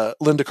is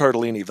Linda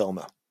Cardellini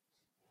Velma.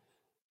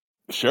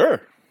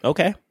 Sure.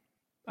 Okay.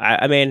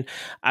 I mean,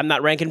 I'm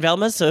not ranking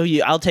Velma, so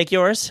I'll take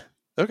yours.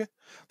 Okay.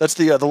 That's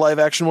the live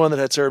action one that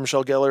had Sarah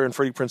Michelle Gellar and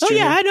Freddie Prinze Jr. Oh,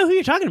 yeah, I know who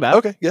you're talking about.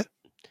 Okay, yeah.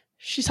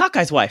 She's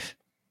Hawkeye's wife.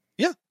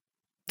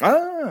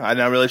 I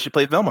didn't realize she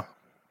played Velma.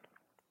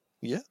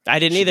 Yeah. I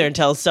didn't either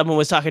until someone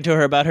was talking to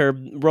her about her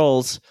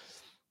roles.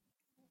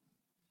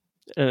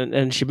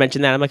 And she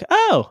mentioned that. I'm like,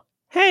 oh,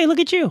 hey, look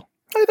at you.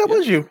 Hey, that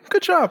was you.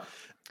 Good job.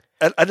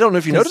 I don't know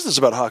if you noticed this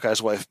about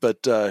Hawkeye's wife,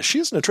 but she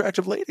is an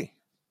attractive lady.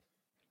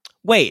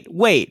 Wait,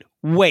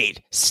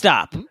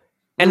 stop.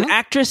 An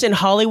actress in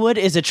Hollywood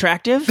is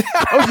attractive?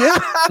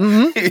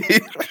 Oh, yeah.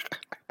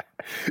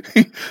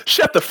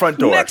 Shut the front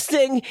door. Next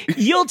thing,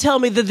 you'll tell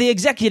me that the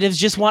executives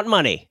just want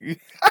money.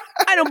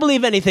 I don't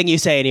believe anything you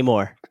say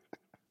anymore.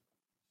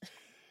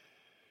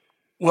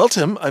 Well,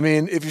 Tim, I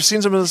mean, if you've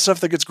seen some of the stuff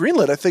that gets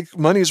greenlit, I think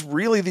money's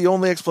really the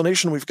only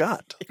explanation we've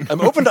got. I'm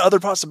open to other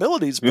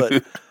possibilities,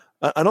 but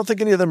I don't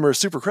think any of them are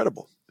super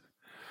credible.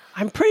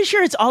 I'm pretty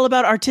sure it's all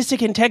about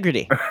artistic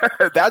integrity.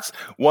 That's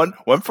one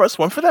for us,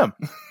 one for them.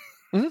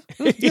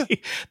 Yeah.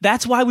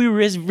 That's why we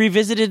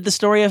revisited the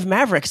story of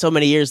Maverick so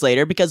many years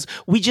later, because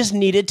we just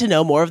needed to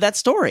know more of that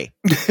story.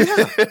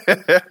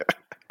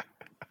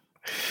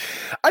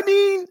 I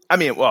mean,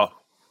 well,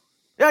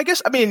 yeah,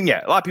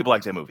 a lot of people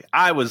like that movie.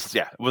 It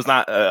was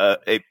not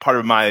a part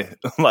of my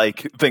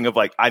thing of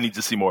I need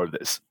to see more of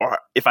this, or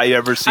if I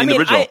ever seen the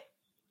original.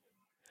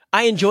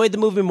 I enjoyed the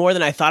movie more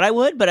than I thought I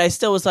would, but I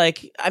still was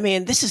like, I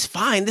mean, this is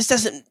fine. This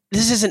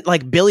isn't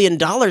like $1 billion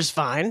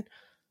fine.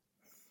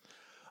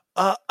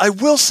 I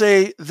will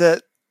say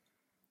that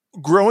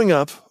growing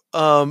up,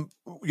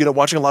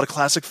 watching a lot of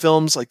classic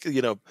films,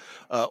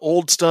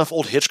 old stuff,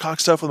 old Hitchcock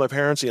stuff with my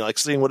parents,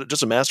 seeing what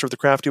just a master of the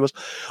craft he was.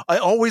 I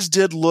always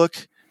did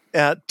look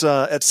at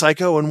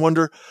Psycho and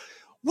wonder,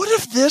 what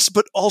if this,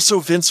 but also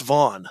Vince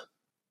Vaughn?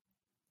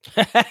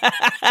 And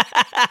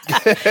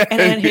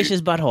Anne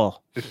Heche's butthole.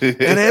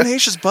 And Anne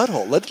Heche's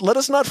butthole. Let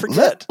us not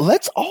forget.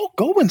 Let's all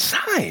go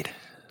inside.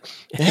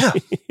 Yeah.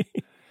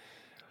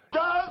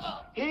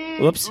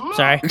 Whoops,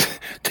 sorry.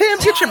 Tim,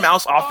 get your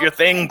mouse off your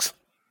things.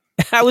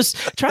 I was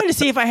trying to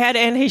see if I had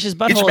Anne Heche's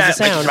butthole as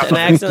a sound, get and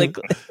I accidentally...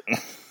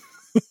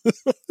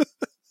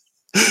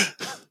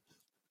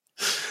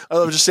 I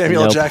love just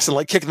Samuel L.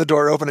 Jackson kicking the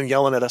door open and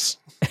yelling at us.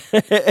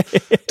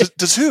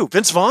 Does who?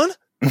 Vince Vaughn?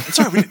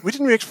 Sorry, we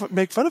didn't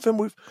make fun of him.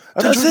 I've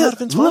enjoyed a lot of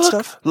Vince Vaughn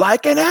stuff.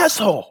 Like an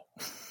asshole.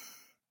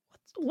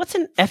 What's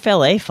an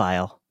FLA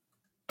file?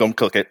 Don't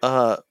click it.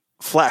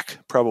 FLAC,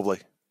 probably.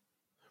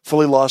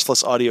 Fully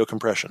lossless audio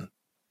compression.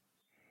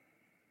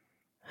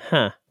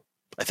 Huh.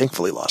 I think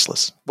fully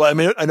lossless. Well, I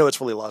mean, I know it's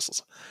fully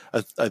lossless.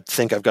 I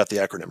think I've got the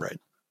acronym right.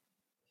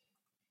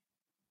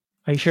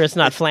 Are you sure it's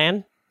not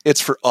FLAN?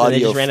 It's for So they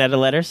audio. just ran out of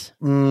letters?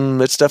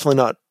 It's definitely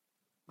not,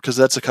 because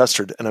that's a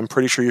custard, and I'm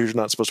pretty sure you're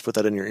not supposed to put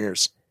that in your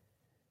ears.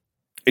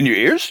 In your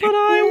ears? But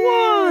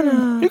I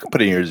wanna. You can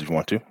put it in your ears if you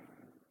want to.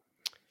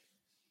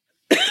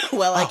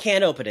 Well, I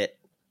can't open it.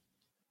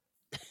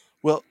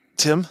 Well,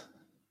 Tim,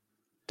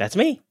 That's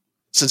me.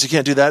 since you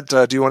can't do that,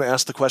 do you want to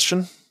ask the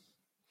question?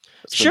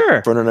 That's been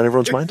Sure. burning on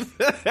everyone's mind.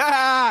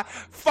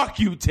 Fuck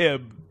you,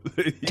 Tim.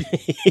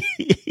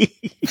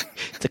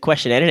 It's a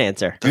question and an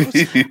answer.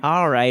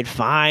 All right,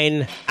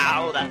 fine.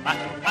 How the fuck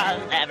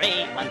was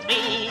everyone's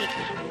week?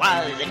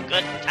 Was it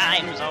good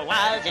times or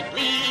was it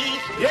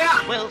bleak?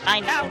 Yeah. We'll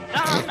find out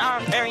on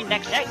our very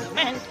next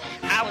segment.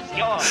 How was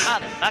your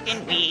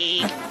motherfucking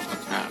week?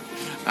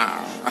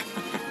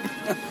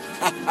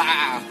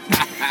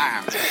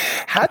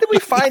 How did we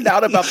find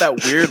out about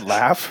that weird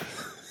laugh?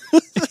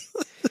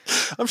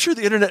 I'm sure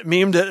the internet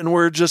memed it, and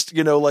we're just,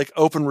 like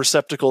open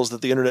receptacles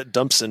that the internet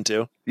dumps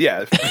into.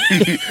 Yeah.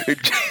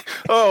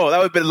 Oh, that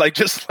would have been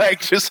just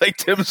like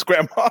Tim's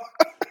grandma.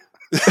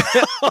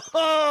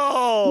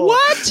 Oh,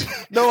 What?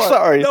 Noah,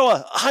 Sorry.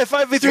 Noah, high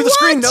five me through the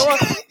screen, Noah.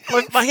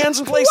 My hands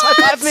in place,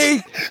 high five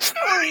me.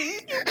 Sorry.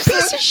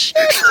 piece of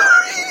shit!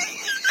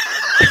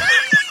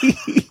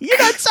 You're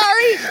not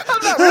sorry.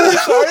 I'm not really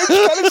sorry. I'm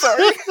kind of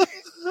sorry.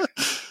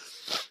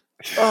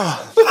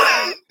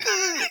 Oh.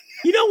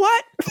 You know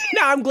what?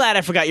 No, I'm glad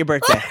I forgot your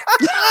birthday.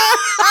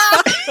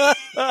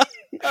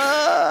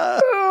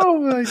 Oh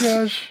my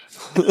gosh.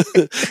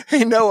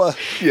 Hey, Noah.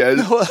 Yes.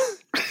 Noah,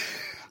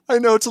 I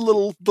know it's a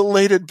little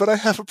belated, but I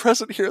have a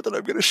present here that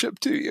I'm going to ship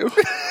to you.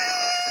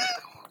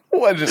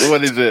 What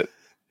is it?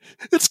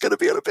 It's going to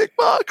be in a big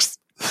box.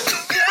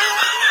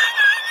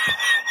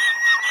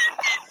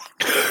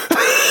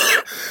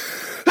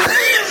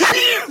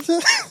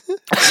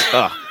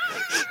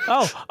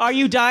 Oh, are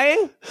you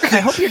dying? I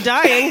hope you're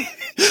dying.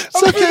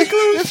 It's okay.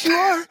 If you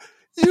are,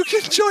 you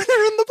can join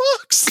her in the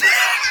box.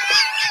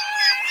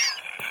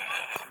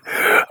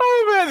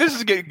 Oh man, this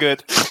is getting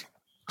good.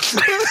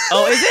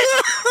 Oh, is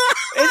it?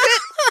 Is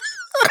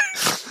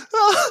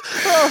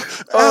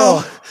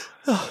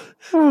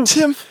it?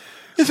 Tim,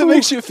 if it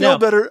makes you feel No.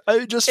 better,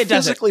 I just It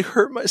doesn't. physically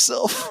hurt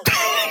myself.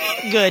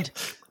 Good.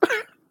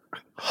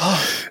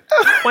 Why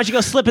don't you go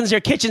slip into your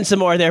kitchen some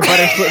more there,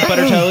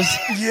 butter toes?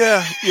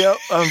 Yeah.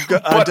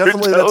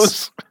 Definitely.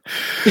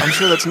 I'm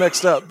sure that's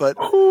next up, but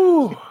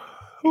so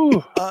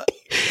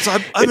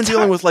I've been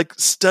dealing with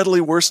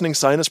steadily worsening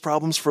sinus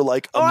problems for a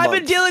month. I've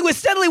been dealing with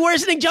steadily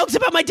worsening jokes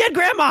about my dead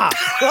grandma.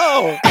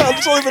 Oh, well,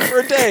 it's only been for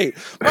a day.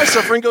 My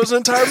suffering goes an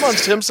entire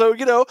month, Tim. So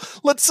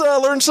let's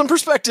learn some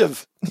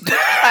perspective.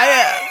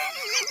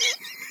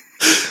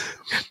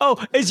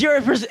 Is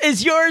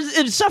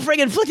yours suffering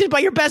inflicted by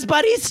your best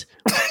buddies?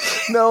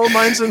 No,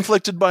 mine's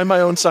inflicted by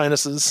my own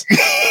sinuses,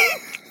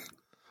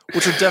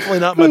 which are definitely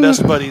not my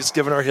best buddies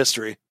given our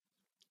history.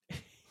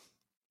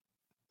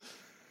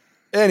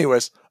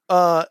 Anyways,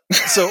 so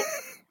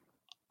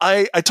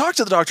I talked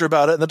to the doctor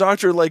about it, and the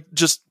doctor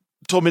just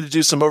told me to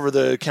do some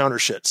over-the-counter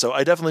shit. So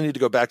I definitely need to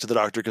go back to the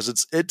doctor because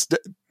it's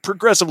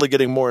progressively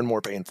getting more and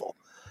more painful.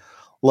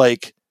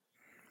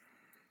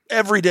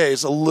 Every day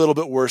is a little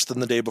bit worse than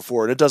the day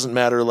before, and it doesn't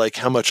matter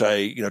how much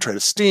I try to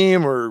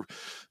steam or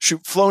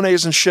shoot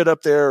Flonase and shit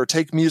up there or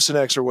take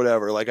Mucinex or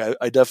whatever.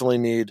 I definitely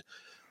need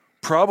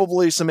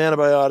probably some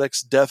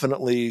antibiotics,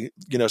 definitely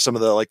some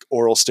of the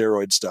oral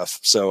steroid stuff.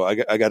 So I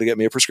got to get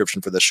me a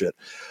prescription for this shit.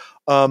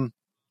 The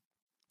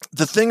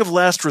thing of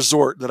last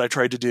resort that I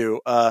tried to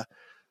do,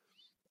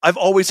 I've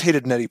always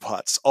hated neti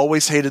pots.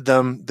 Always hated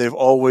them. They've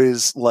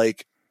always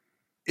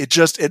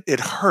it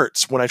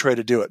hurts when I try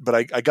to do it, but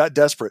I got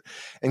desperate.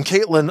 And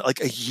Caitlin,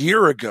 a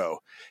year ago,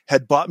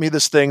 had bought me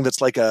this thing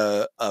that's like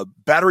a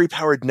battery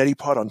powered neti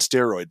pot on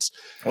steroids.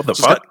 What the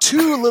So it's fuck? got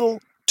two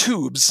little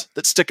tubes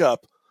that stick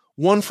up,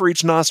 one for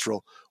each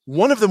nostril.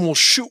 One of them will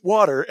shoot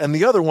water, and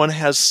the other one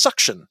has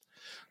suction.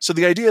 So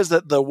the idea is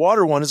that the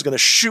water one is going to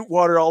shoot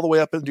water all the way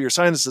up into your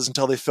sinuses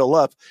until they fill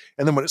up,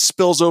 and then when it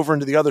spills over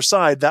into the other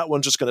side, that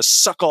one's just going to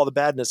suck all the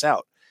badness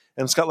out.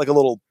 And it's got a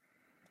little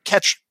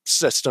catch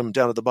system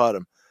down at the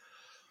bottom.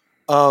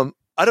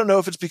 I don't know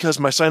if it's because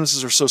my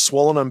sinuses are so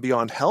swollen I'm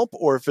beyond help,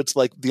 or if it's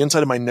the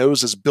inside of my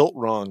nose is built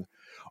wrong,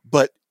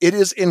 but it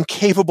is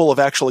incapable of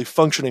actually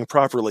functioning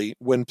properly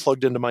when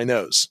plugged into my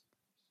nose.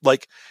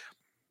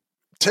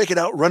 Take it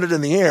out, run it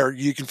in the air.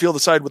 You can feel the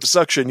side with the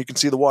suction. You can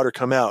see the water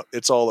come out.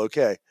 It's all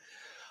okay.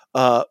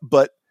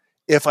 But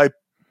if I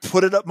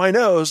put it up my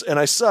nose and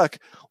I suck,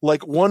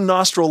 one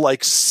nostril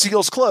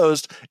seals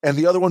closed and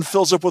the other one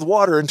fills up with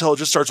water until it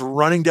just starts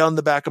running down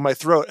the back of my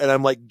throat and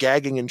I'm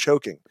gagging and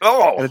choking.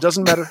 Oh, And it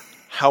doesn't matter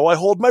how I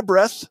hold my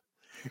breath,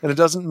 and it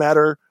doesn't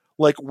matter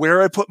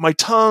where I put my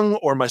tongue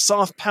or my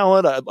soft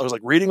palate. I was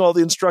reading all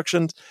the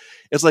instructions.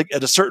 It's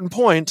at a certain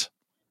point,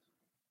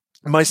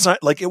 my side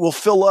it will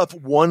fill up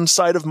one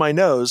side of my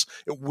nose.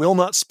 It will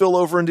not spill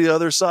over into the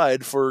other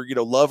side for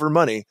love or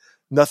money.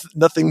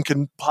 Nothing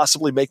can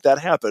possibly make that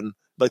happen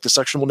like the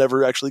suction will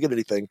never actually get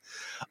anything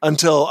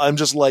until I'm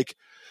just like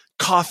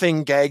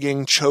coughing,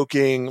 gagging,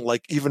 choking,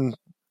 like even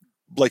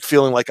like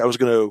feeling like I was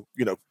going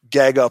to,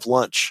 gag up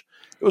lunch.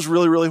 It was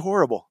really, really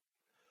horrible.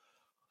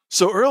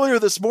 So earlier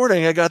this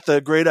morning, I got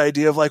the great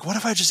idea of like, what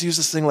if I just use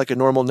this thing like a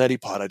normal neti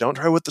pot? I don't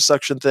try with the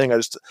suction thing. I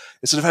just,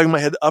 instead of having my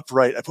head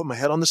upright, I put my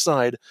head on the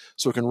side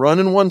so it can run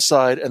in one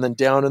side and then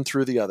down and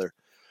through the other.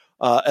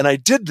 And I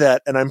did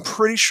that, and I'm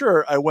pretty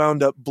sure I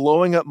wound up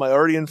blowing up my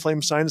already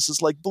inflamed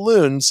sinuses like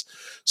balloons.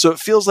 So it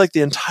feels like the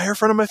entire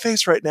front of my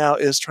face right now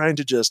is trying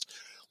to just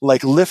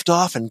like lift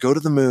off and go to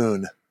the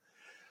moon.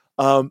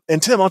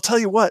 And Tim, I'll tell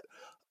you what,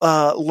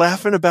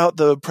 laughing about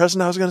the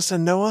present I was going to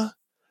send Noah,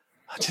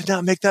 I did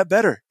not make that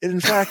better. It, in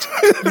fact,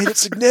 made it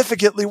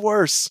significantly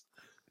worse.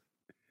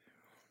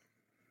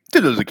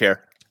 Tim doesn't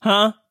care.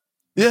 Huh?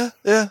 Yeah,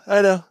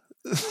 I know.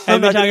 Have you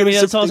been talking to me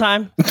this whole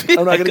time?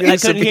 I'm not going to I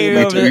couldn't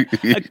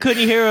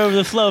hear over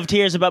the flow of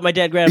tears about my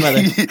dead grandmother.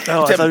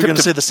 Oh, I thought you were going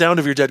to say the sound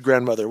of your dead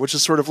grandmother, which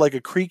is sort of like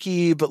a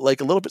creaky, but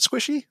like a little bit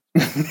squishy.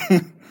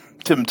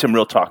 Tim,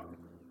 real talk.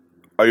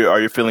 Are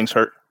your feelings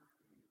hurt?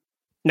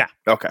 No.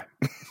 Okay.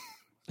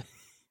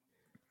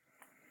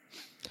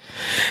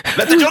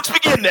 Let the jokes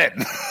begin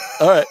then.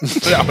 All right.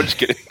 No, I'm just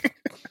kidding.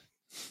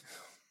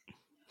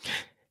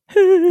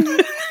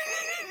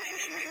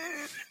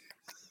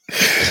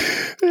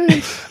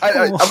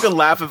 I'm gonna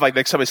laugh if like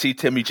next time I see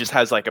Tim, he just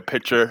has like a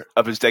picture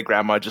of his dead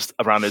grandma just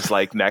around his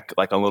like neck,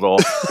 like a little.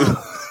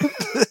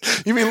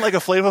 You mean like a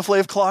Flava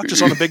Flav clock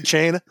just on a big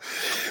chain?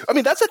 I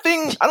mean, that's a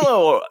thing. I don't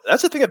know.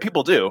 That's a thing that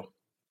people do.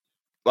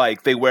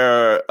 Like they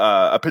wear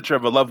a picture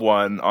of a loved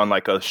one on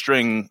like a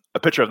string, a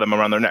picture of them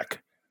around their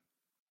neck.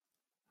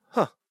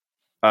 Huh.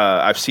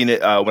 I've seen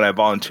it when I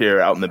volunteer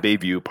out in the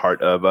Bayview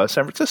part of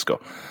San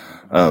Francisco.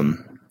 I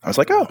was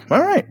like, oh,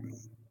 all right.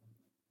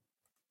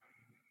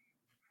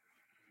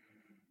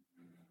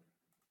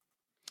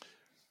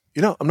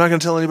 I'm not going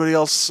to tell anybody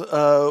else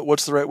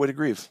what's the right way to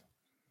grieve.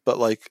 But,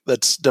 like,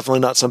 that's definitely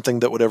not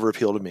something that would ever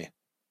appeal to me.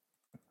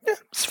 Yeah,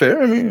 it's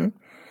fair. I mean,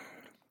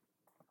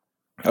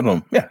 I don't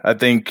know. Yeah, I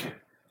think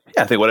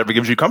whatever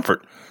gives you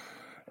comfort.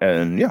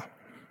 And, yeah.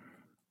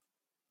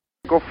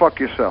 Go fuck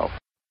yourself.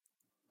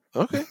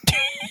 Okay.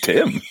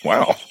 Tim,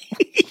 wow.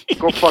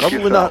 Go fuck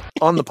Probably yourself. not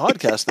on the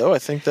podcast, though. I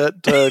think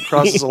that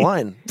crosses a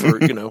line for,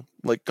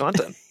 like,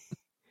 content.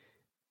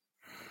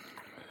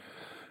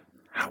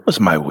 How was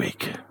my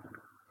week?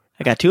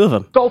 I got 2 of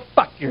them. Go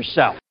fuck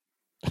yourself.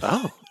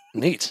 Oh,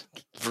 neat.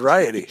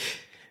 Variety.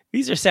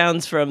 These are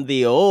sounds from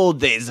the old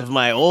days of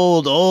my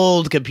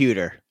old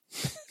computer.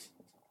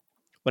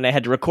 When I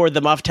had to record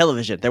them off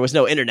television. There was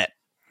no internet.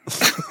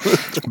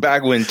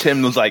 Back when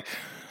Tim was like,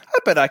 I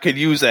bet I could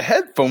use the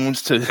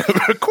headphones to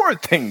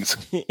record things.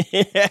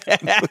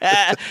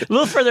 A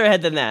little further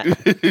ahead than that.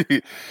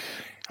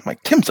 I'm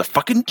like, Tim's a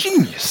fucking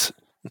genius.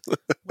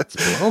 What's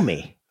below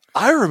me?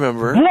 I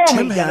remember Blow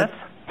Tim me, had...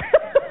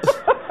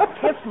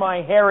 Kiss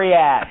my hairy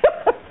ass.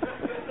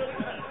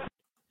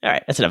 All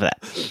right, that's enough of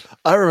that.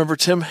 I remember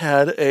Tim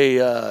had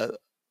it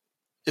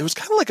was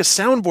kind of like a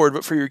soundboard,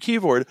 but for your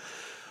keyboard,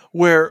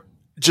 where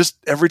just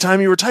every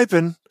time you were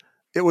typing,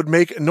 it would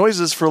make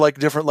noises for like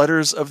different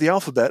letters of the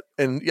alphabet.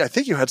 And I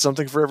think you had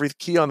something for every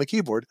key on the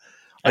keyboard.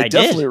 I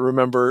definitely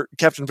remember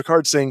Captain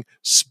Picard saying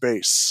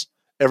space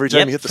every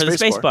time you hit the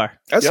space bar.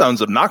 That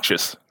sounds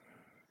obnoxious.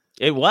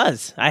 It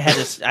was. I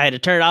had to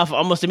turn it off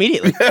almost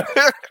immediately.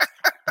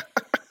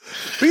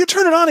 But you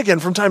turn it on again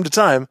from time to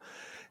time.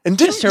 And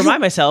just to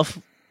remind myself.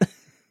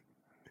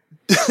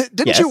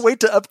 Didn't you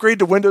wait to upgrade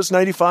to Windows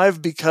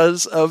 95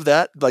 because of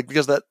that? Like,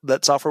 because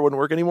that software wouldn't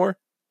work anymore?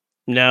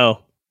 No.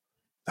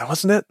 That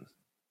wasn't it?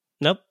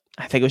 Nope.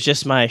 I think it was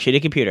just my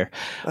shitty computer.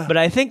 But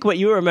I think what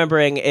you were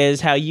remembering is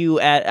how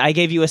I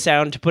gave you a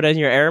sound to put in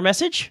your error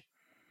message.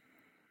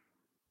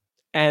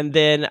 And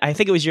then I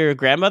think it was your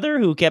grandmother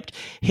who kept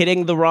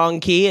hitting the wrong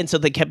key, and so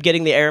they kept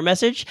getting the error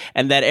message.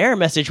 And that error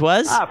message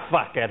was... Ah,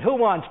 fuck it. Who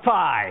wants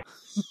pie?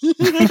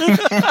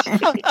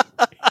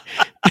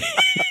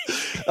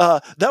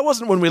 That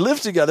wasn't when we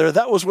lived together.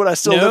 That was when I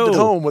still lived at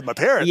home with my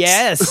parents.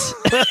 Yes.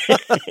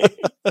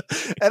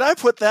 And I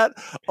put that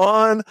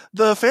on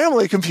the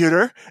family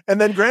computer, and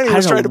then Granny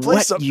was trying to play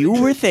something.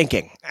 You were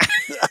thinking.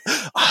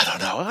 I don't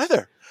know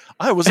either.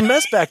 I was a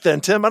mess back then,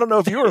 Tim. I don't know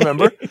if you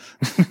remember.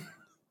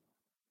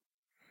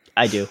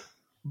 I do.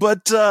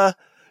 But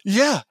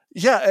yeah.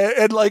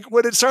 And like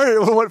when it started,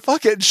 when it went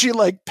fuck it, she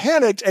like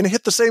panicked and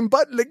hit the same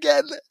button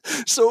again.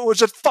 So it was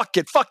just fuck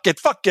it.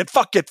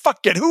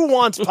 Who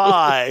wants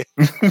pie?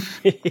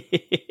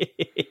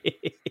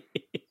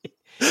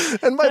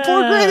 And my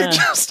poor Granny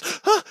just.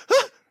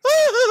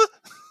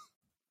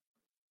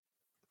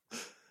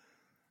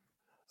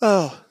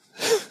 Oh.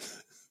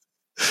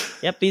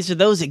 Yep, these are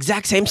those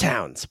exact same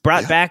sounds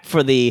brought back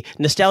for the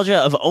nostalgia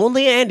of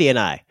only Andy and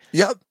I.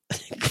 Yep.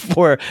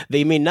 For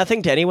they mean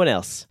nothing to anyone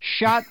else.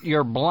 Shut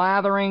your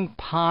blathering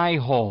pie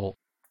hole.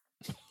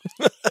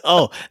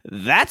 Oh,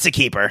 that's a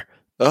keeper.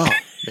 Oh,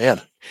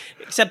 man.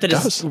 Except that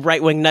it's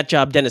right-wing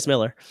nutjob Dennis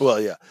Miller. Well,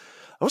 yeah.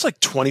 That was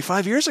like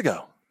 25 years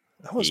ago.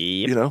 That was,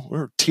 we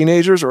were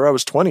teenagers or I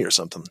was 20 or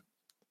something.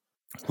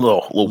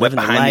 little wet Living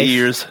the behind life. the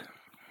ears.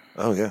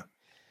 Oh yeah.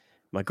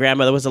 My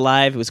grandmother was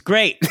alive. It was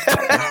great.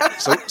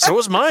 So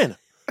was mine.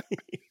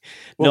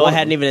 No, I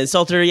hadn't even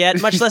insulted her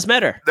yet, much less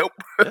met her. Nope.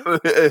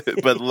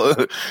 But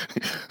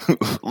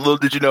little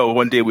did you know,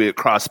 one day we would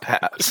cross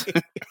paths.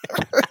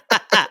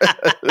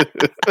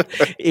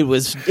 It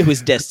was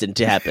destined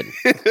to happen.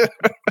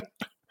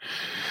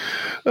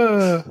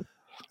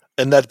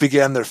 And that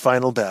began their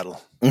final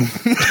battle.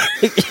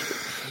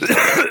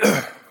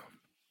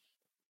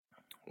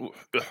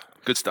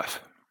 Good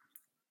stuff.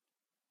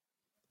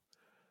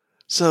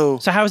 So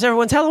how was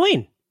everyone's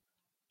Halloween?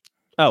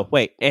 Oh,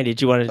 wait, Andy,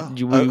 do you want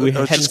to? We I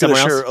was heading just going to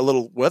somewhere share else? a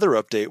little weather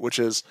update, which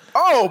is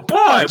Oh boy!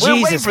 Oh, we're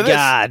waiting Jesus for this.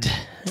 God!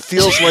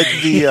 feels like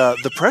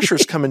the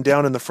pressure's coming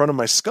down in the front of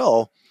my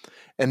skull,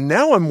 and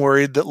now I'm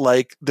worried that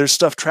like there's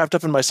stuff trapped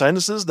up in my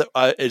sinuses that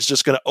it's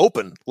just going to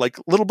open like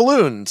little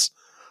balloons.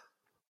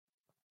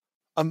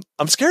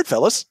 I'm scared,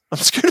 fellas. I'm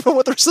scared about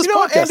what the rest of this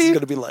podcast Andy, is going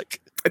to be like.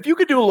 If you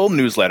could do a little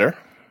newsletter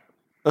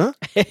of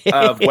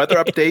weather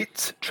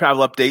updates,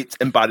 travel updates,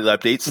 and body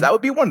updates, that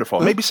would be wonderful.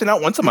 Maybe send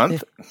out once a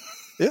month.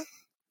 Yeah.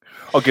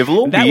 I'll give a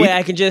little That read. way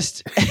I can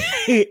just,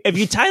 if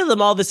you title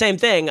them all the same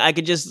thing, I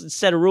could just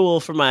set a rule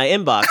for my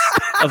inbox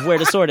of where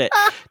to sort it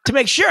to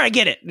make sure I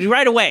get it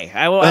right away.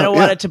 I don't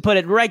want it to put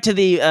it right to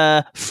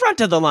the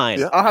front of the line.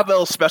 Yeah. I'll have a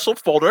little special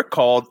folder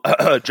called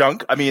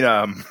junk. I mean,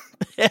 I'll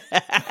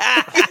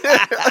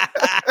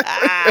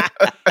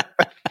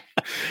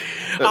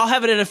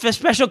have it in a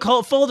special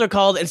folder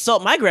called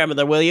 "Insult My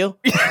Grandmother." Will you?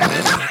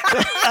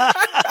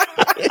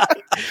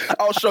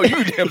 I'll show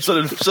you, damn son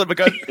of a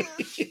gun.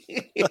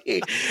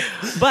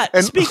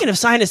 But speaking of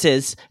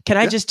sinuses, can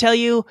I just tell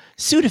you,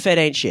 Sudafed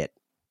ain't shit.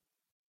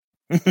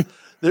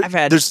 I've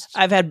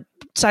had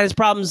sinus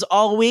problems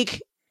all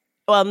week.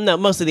 Well, no,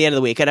 mostly the end of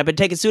the week, and I've been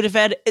taking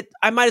Sudafed.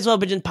 I might as well have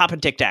been just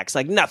popping Tic Tacs,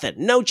 like nothing,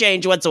 no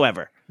change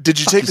whatsoever. Did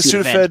you take the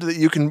Sudafed that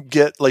you can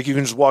get, like you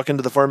can just walk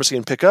into the pharmacy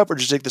and pick up, or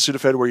did you take the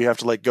Sudafed where you have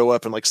to like go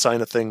up and like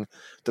sign a thing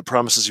that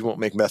promises you won't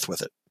make meth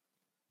with it?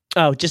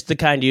 Oh, just the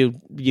kind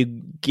you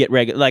get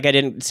regular. Like I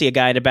didn't see a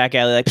guy in a back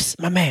alley like, "Psst,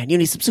 my man, you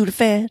need some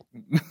Sudafed."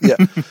 Yeah,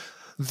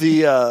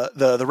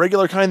 the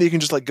regular kind that you can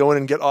just like go in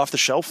and get off the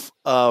shelf.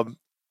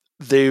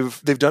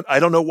 They've done. I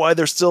don't know why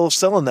they're still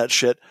selling that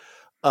shit.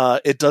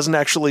 It doesn't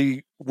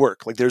actually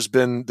work. Like there's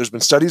been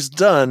studies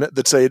done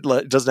that say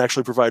it doesn't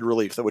actually provide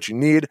relief. That what you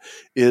need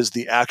is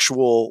the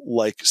actual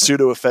like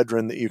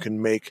pseudoephedrine that you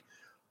can make,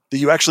 that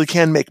you actually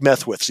can make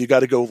meth with. So you got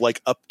to go like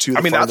up to.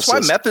 The That's why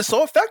meth is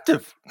so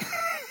effective.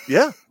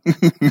 Yeah,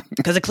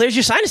 because it clears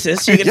your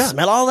sinuses, so you can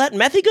smell all that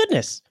methy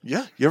goodness.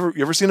 Yeah, you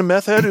ever seen a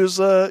meth head who's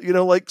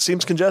like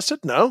seems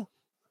congested? No.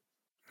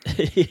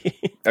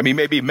 I mean,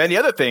 maybe many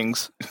other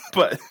things,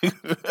 but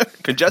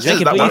congestion They is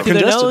can not bleed one of through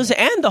them. their nose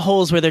and the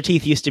holes where their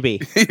teeth used to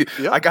be.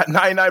 I got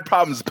 99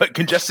 problems, but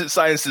congested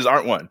sinuses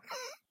aren't one.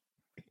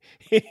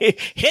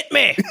 Hit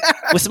me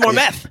with some more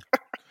meth.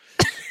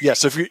 Yeah,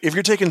 so if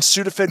you're taking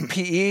Sudafed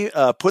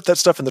PE, put that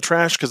stuff in the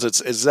trash because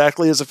it's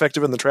exactly as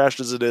effective in the trash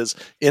as it is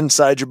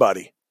inside your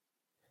body.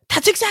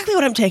 That's exactly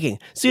what I'm taking.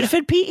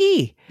 Sudafed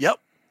PE. Yep.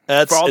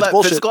 For all that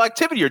bullshit. physical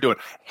activity you're doing.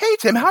 Hey,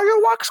 Tim, how are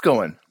your walks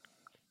going?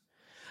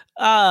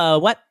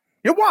 What?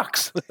 Your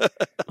walks.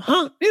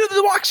 Huh? You know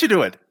the walks you're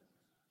doing.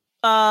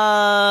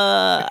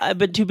 I've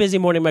been too busy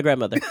mourning my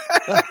grandmother.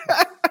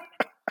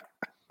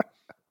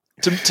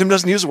 Tim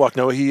doesn't use a wok.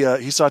 No, he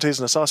sautés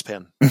in a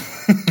saucepan.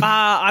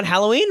 On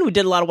Halloween, we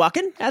did a lot of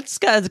walking. That's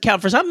got to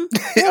count for something.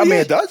 I mean,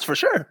 it does for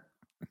sure.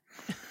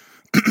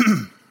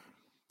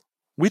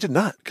 We did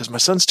not, because my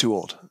son's too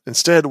old.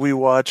 Instead, we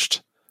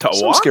watched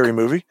some walk? scary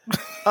movie.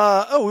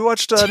 We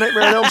watched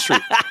Nightmare on Elm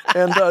Street,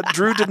 and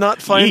Drew did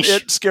not find Yeesh.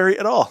 it scary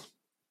at all.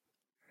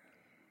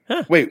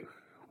 Huh. Wait,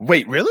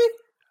 really?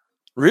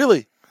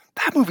 Really?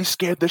 That movie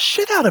scared the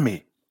shit out of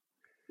me.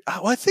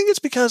 Well, I think it's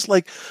because,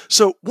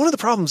 so one of the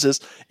problems is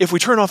if we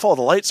turn off all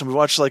the lights and we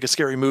watch like a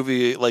scary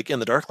movie like in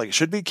the dark, like it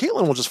should be,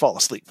 Caitlin will just fall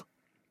asleep.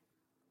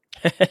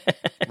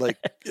 Like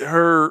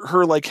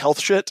her like health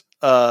shit.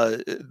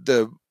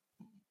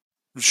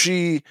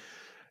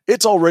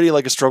 It's already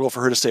like a struggle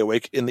for her to stay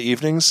awake in the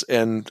evenings,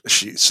 and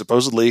she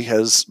supposedly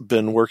has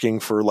been working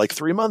for like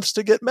 3 months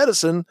to get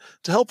medicine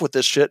to help with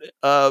this shit.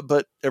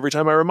 But every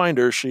time I remind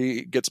her,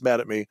 she gets mad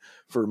at me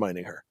for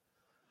reminding her.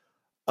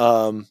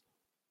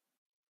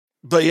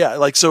 But yeah,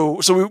 like so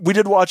we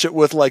did watch it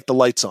with like the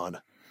lights on.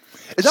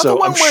 Is that so the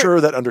one I'm where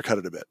sure that undercut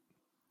it a bit.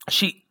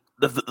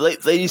 The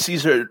lady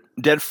sees her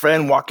dead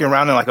friend walking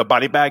around in like a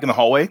body bag in the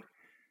hallway?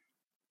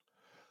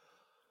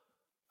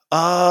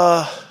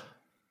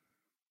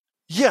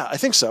 Yeah, I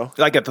think so.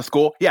 Like at the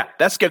school? Yeah,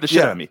 that scared the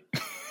shit out of me.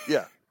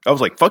 Yeah. I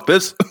was like, fuck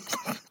this.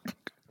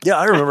 Yeah,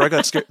 I remember I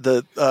got scared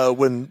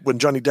when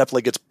Johnny Depp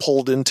like gets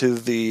pulled into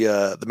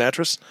the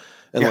mattress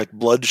and like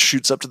blood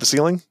shoots up to the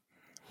ceiling.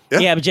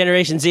 Yeah, but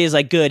Generation Z is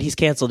like, good, he's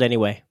canceled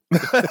anyway.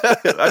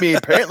 I mean,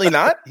 apparently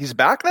not. He's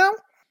back now?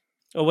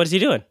 Oh, what is he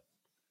doing?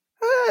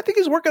 I think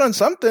he's working on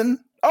something.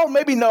 Oh,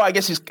 maybe no. I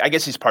guess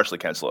he's partially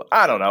canceled.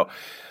 I don't know.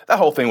 That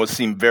whole thing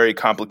seemed very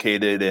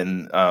complicated,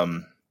 and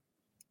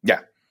yeah.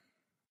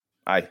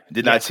 I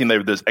did not seem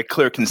like there's a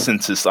clear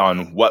consensus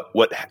on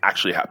what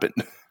actually happened.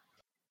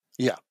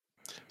 Yeah.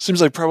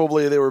 Seems like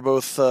probably they were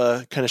both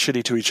kind of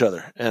shitty to each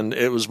other. And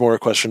it was more a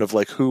question of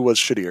like who was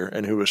shittier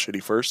and who was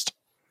shitty first.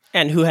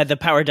 And who had the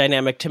power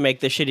dynamic to make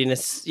the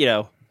shittiness,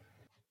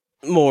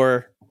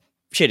 more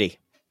shitty.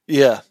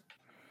 Yeah.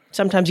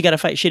 Sometimes you got to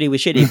fight shitty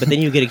with shitty, but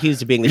then you get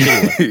accused of being the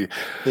shitty one.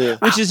 Yeah.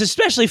 Which is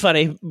especially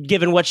funny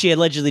given what she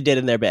allegedly did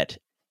in their bed.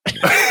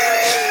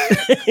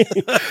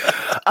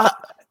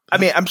 I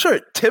mean, I'm sure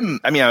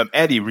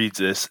Eddie reads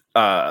this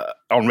on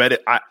Reddit.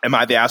 Am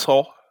I the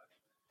asshole?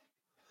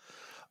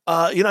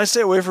 I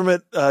stay away from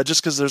it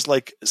just because there's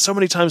like so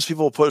many times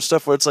people put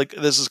stuff where it's like,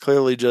 this is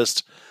clearly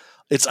just,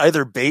 it's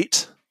either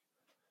bait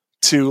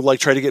to like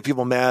try to get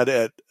people mad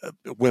at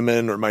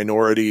women or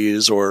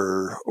minorities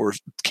or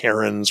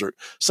Karens or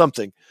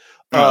something.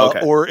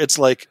 Okay. Or it's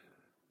like,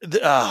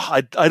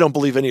 I don't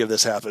believe any of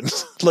this happened.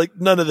 Like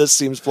none of this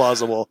seems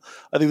plausible.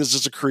 I think it's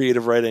just a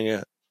creative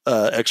writing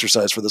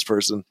exercise for this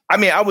person. I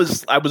mean, I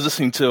was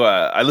listening to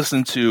I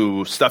listened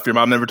to Stuff Your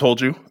Mom Never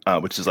Told You,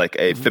 which is like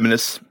a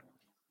feminist.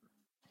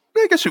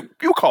 I guess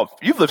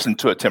you've listened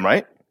to it, Tim,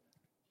 right?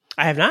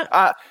 I have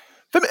not.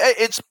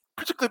 It's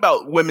particularly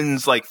about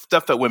women's like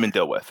stuff that women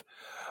deal with.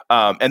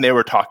 And they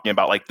were talking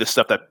about like this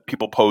stuff that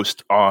people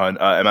post on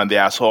Am I the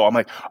Asshole? I'm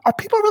like, are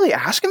people really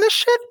asking this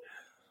shit?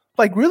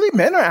 Like, really,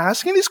 men are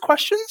asking these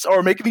questions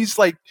or making these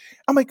like?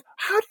 I'm like,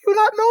 how do you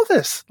not know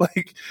this?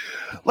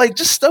 Like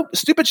just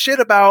stupid shit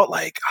about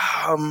like,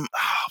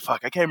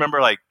 fuck, I can't remember.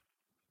 Like,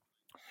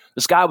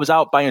 this guy was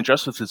out buying a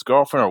dress with his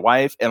girlfriend or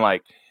wife, and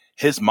like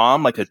his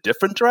mom like a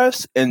different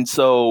dress, and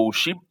so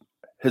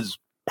his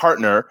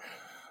partner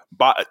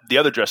bought the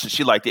other dress and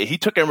she liked it. He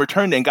took it and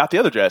returned it and got the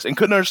other dress and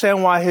couldn't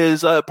understand why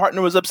his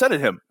partner was upset at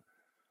him.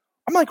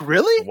 I'm like,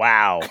 really?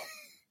 Wow.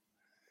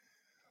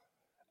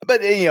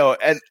 But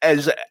and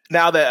as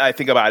now that I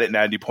think about it, and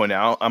Andy point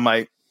out, I'm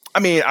like, I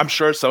mean, I'm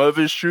sure some of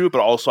it is true, but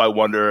also I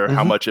wonder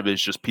how much of it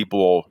is just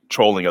people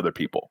trolling other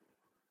people.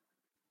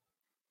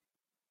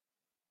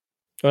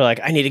 Or like,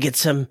 I need to get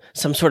some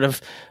sort of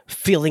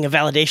feeling of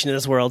validation in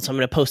this world, so I'm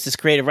going to post this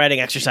creative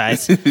writing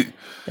exercise.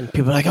 And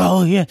people are like,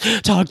 oh yeah,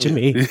 talk to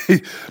me.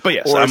 But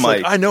yes, or I'm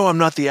like, I know I'm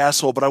not the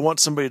asshole, but I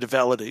want somebody to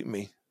validate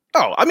me.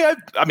 Oh, I mean,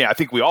 I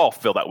think we all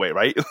feel that way,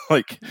 right?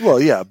 Like, well,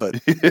 yeah, but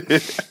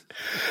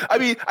I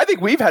mean, I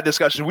think we've had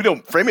discussions. We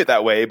don't frame it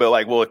that way, but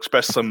like, we'll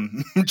express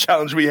some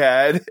challenge we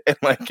had, and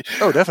like,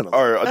 oh, definitely,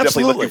 are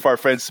definitely looking for our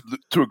friends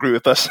to agree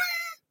with us.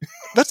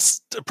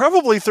 That's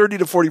probably 30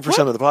 to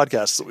 40% of the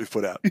podcasts that we've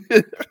put out.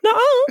 No,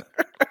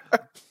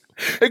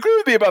 agree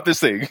with me about this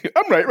thing.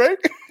 I'm right?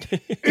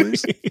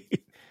 Please.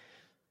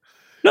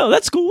 No,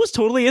 that school was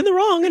totally in the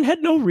wrong and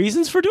had no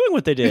reasons for doing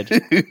what they did.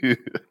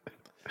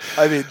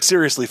 I mean,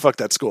 seriously, fuck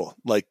that school.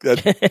 Like, that,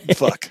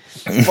 fuck.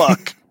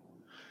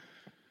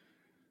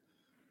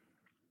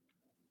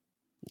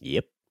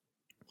 Yep.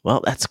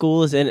 Well, that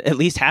school is in at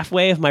least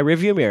halfway of my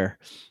rearview mirror.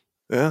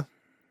 Yeah.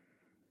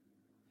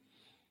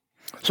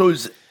 So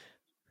is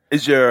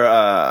your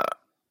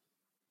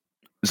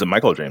is it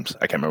Michael or James?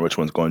 I can't remember which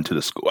one's going to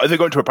the school. Are they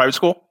going to a private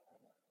school?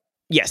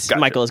 Yes, gotcha.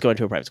 Michael is going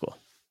to a private school.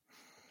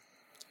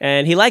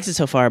 And he likes it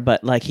so far,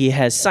 but like he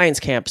has science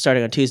camp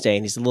starting on Tuesday,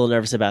 and he's a little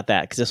nervous about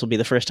that because this will be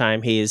the first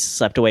time he's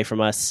slept away from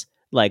us,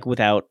 like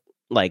without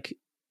like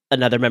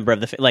another member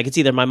of the like it's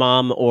either my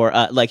mom or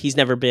like he's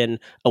never been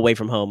away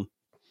from home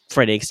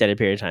for any extended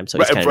period of time. So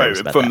he's kind of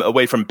nervous about that.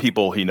 Away from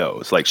people he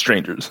knows, like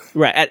strangers,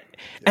 right?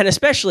 And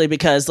especially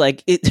because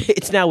like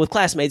it's now with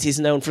classmates he's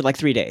known for like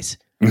 3 days.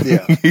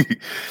 Yeah,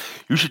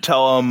 you should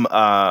tell him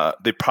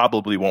they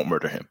probably won't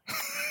murder him.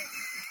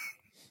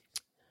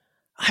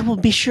 I will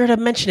be sure to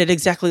mention it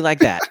exactly like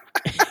that,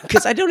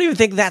 because I don't even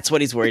think that's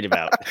what he's worried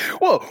about.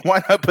 Well,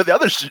 why not put the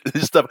other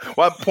stuff?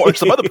 Why pour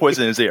some other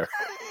poison in his ear?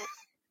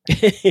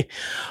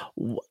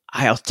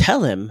 I'll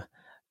tell him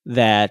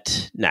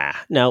that.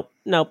 No.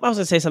 I was going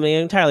to say something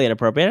entirely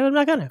inappropriate. I'm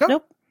not going to.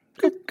 Nope.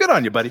 Good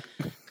on you, buddy.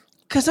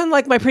 Because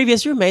unlike my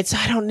previous roommates,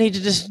 I don't need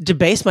to just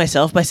debase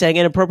myself by saying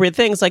inappropriate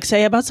things like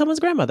say about someone's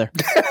grandmother.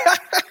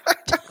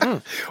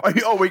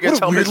 Are we going to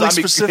tell him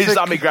his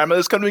zombie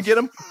grandmother's coming to get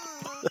him?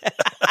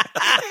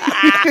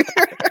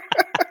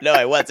 No,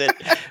 I wasn't.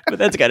 But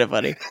that's kind of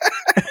funny.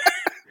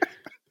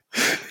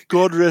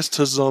 God rest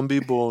her zombie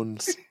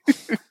bones.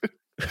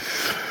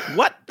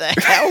 What the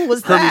hell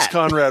was that? Hermes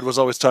Conrad was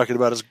always talking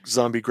about his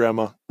zombie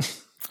grandma.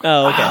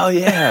 Oh, okay. Oh,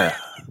 yeah.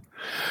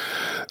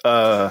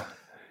 Well,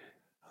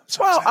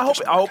 I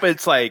hope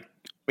it's like,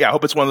 I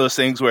hope it's one of those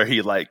things where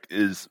he like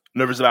is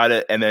nervous about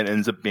it and then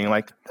ends up being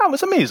like, that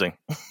was amazing.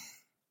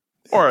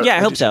 Or yeah, I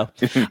hope so.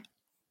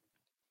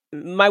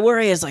 My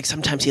worry is like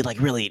sometimes he like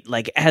really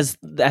like as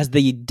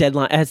the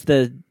deadline, as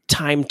the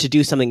time to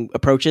do something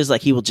approaches,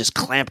 like he will just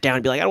clamp down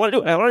and be like, I don't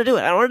want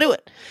to do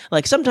it.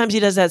 Like sometimes he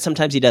does that,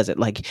 sometimes he doesn't.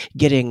 Like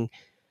getting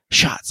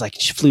shots, like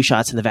flu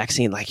shots in the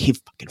vaccine, like he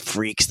fucking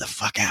freaks the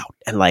fuck out.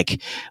 And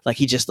like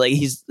he just like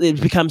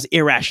it becomes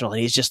irrational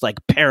and he's just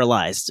like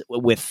paralyzed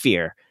with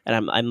fear.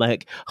 And I'm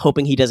like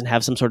hoping he doesn't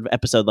have some sort of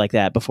episode like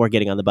that before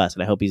getting on the bus.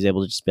 And I hope he's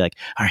able to just be like,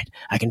 all right,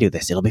 I can do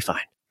this. It'll be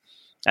fine.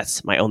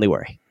 That's my only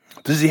worry.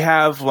 Does he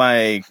have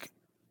like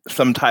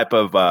some type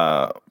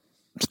of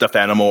stuffed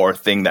animal or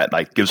thing that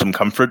like gives him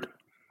comfort?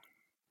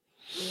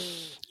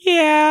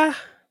 Yeah.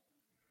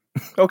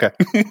 Okay.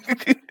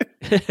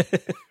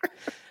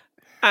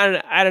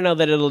 I don't know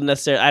that it'll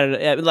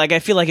necessarily. I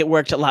feel like it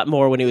worked a lot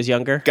more when he was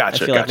younger.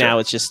 Gotcha. I feel like now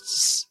it's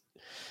just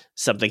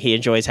something he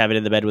enjoys having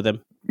in the bed with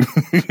him.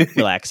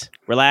 Relax.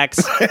 Go back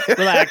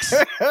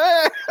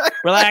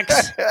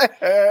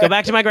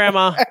to my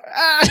grandma.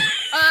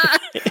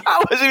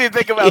 I wasn't even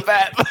thinking about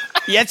that.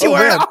 Yes, you were.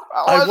 Man,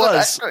 I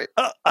was.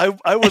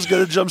 I was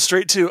going to jump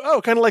straight to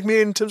kind of like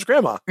me and Tim's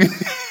grandma.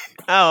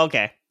 Oh,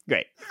 okay,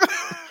 great.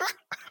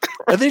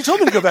 And then you told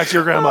me to go back to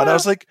your grandma, and I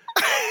was like,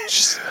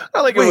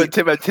 I like it when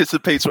Tim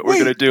anticipates what we're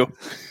going to do.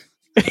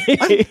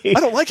 I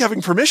don't like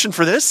having permission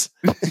for this.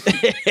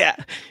 Yeah.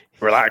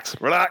 Relax.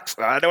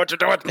 I know what you're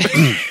doing.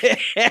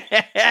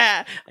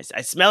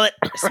 I smell it.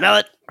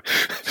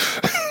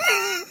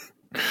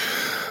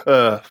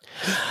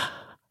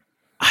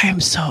 I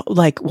am so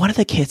like one of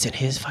the kids in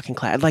his fucking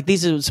class. Like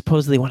these are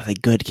supposedly one of the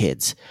good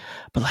kids,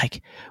 but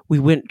like we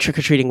went trick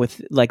or treating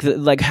with like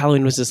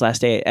Halloween was his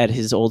last day at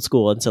his old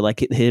school, and so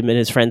like him and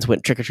his friends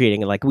went trick or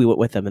treating, and like we went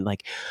with them, and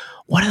like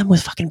one of them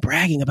was fucking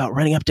bragging about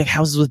running up to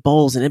houses with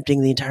bowls and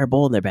emptying the entire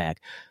bowl in their bag.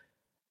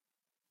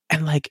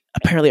 And like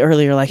apparently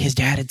earlier, like his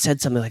dad had said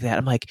something like that.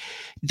 I'm like,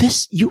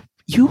 this you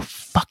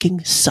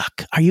fucking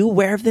suck. Are you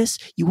aware of this?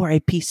 You are a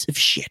piece of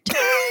shit.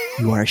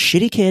 You are a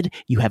shitty kid.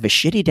 You have a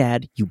shitty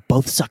dad. You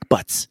both suck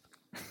butts.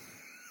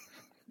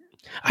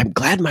 I'm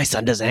glad my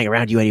son doesn't hang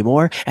around you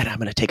anymore, and I'm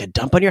going to take a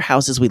dump on your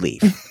house as we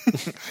leave.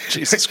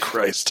 Jesus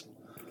Christ.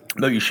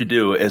 No, you should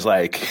do is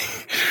like...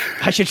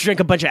 I should drink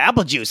a bunch of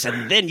apple juice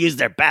and then use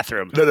their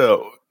bathroom.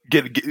 No.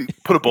 Get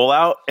put a bowl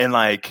out and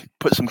like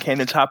put some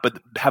candy on top,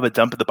 but have a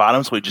dump at the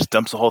bottom, so he just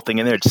dumps the whole thing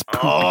in there. Just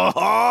poop.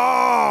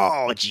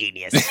 Oh,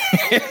 genius.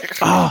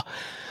 Oh,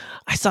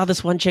 I saw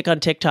this one chick on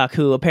TikTok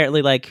who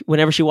apparently like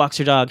whenever she walks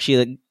her dog,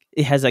 she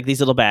has like these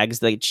little bags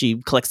that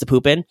she collects the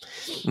poop in.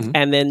 Mm-hmm.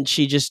 And then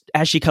she just,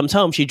 as she comes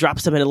home, she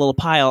drops them in a little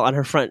pile on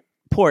her front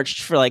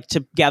porch for like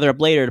to gather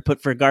up later to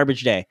put for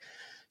garbage day.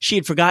 She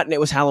had forgotten it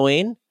was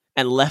Halloween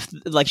and left,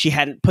 like she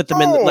hadn't put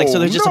them in, like, so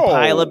there's just a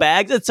pile of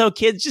bags. And so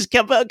kids just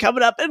kept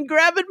coming up and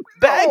grabbing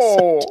bags.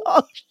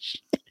 Oh,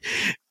 shit.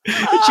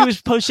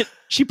 And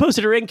she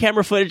posted her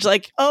in-camera footage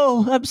like,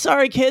 oh, I'm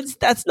sorry, kids,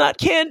 that's not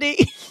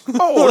candy.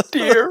 Oh,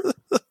 dear.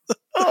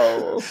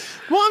 Oh,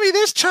 Mommy,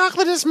 this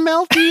chocolate is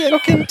melty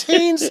and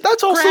contains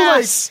that's also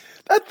grass.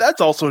 Like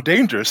that's also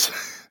dangerous.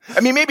 I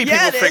mean, maybe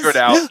people figured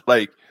out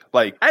like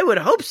I would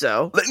hope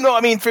so. No,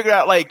 I mean, figured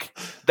out like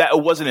that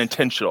it wasn't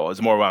intentional.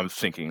 Is more what I'm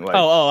thinking. Like,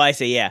 oh, I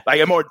see. Yeah, like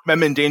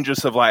I'm in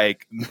dangerous of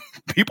like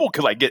people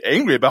could like get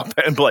angry about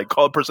that and like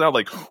call a person out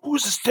like,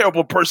 who's this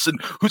terrible person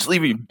who's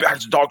leaving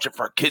bags of dog shit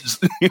for our kids?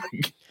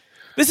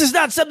 This is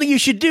not something you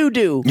should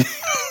do.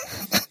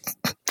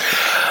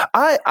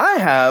 I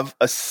have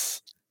a.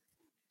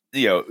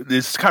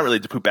 This is kind of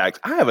related to poop bags.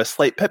 I have a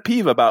slight pet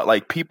peeve about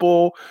like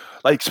people,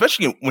 like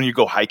especially when you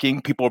go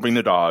hiking, people will bring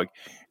their dog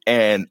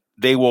and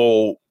they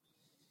will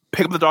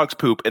pick up the dog's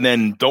poop and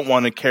then don't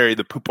want to carry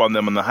the poop on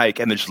them on the hike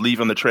and then just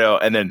leave on the trail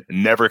and then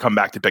never come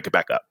back to pick it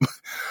back up.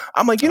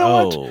 I'm like,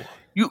 what?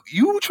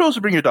 You chose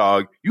to bring your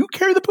dog. You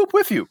carry the poop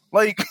with you.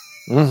 Like,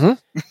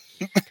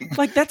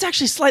 like that's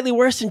actually slightly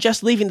worse than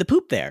just leaving the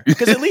poop there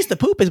because at least the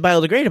poop is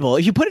biodegradable.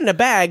 If you put it in a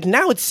bag,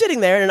 now it's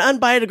sitting there in an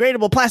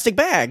unbiodegradable plastic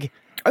bag.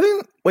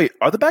 Wait,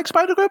 are the bags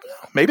biodegradable?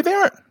 Maybe they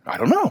aren't. I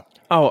don't know.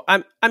 Oh,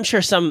 I'm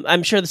sure some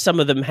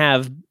of them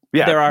have.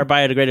 Yeah. There are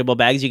biodegradable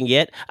bags you can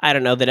get. I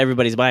don't know that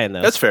everybody's buying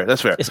those. That's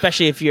fair.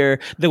 Especially if you're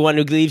the one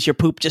who leaves your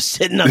poop just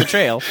sitting on the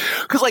trail.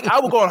 Because like I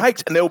will go on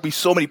hikes and there will be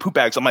so many poop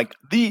bags. I'm like,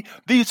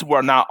 these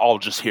were not all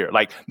just here.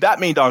 Like that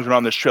many dogs were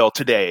on this trail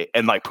today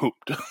and like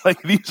pooped.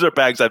 Like these are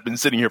bags I've been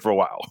sitting here for a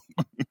while.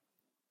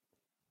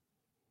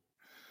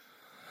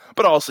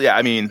 But also, yeah,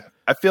 I mean,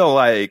 I feel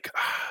like,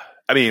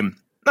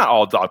 not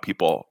all dog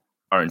people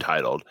are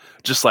entitled.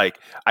 Just like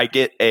I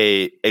get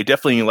a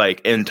definitely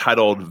like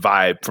entitled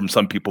vibe from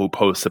some people who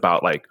post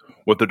about like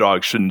what their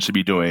dog should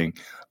be doing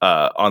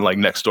on like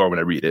Nextdoor when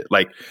I read it.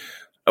 Like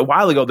a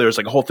while ago, there was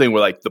like a whole thing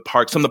where like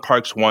some of the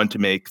parks wanted to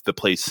make the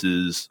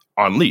places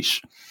on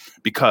leash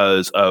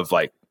because of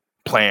like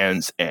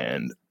plants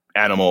and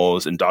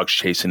animals and dogs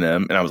chasing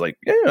them. And I was like,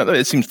 yeah,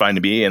 it seems fine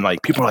to me. And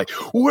like people are like,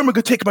 where am I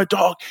going to take my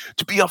dog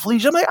to be off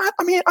leash? I'm like,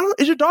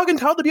 is your dog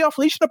entitled to be off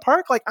leash in a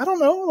park? Like, I don't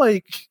know.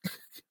 Like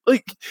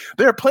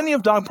there are plenty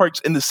of dog parks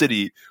in the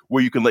city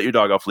where you can let your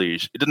dog off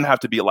leash. It doesn't have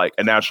to be like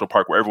a national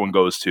park where everyone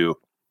goes to.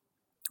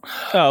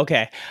 Oh,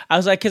 okay. I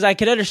was like, because I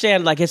could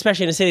understand, like,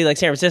 especially in a city like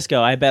San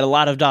Francisco, I bet a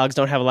lot of dogs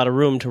don't have a lot of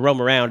room to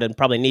roam around and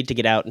probably need to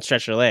get out and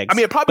stretch their legs. I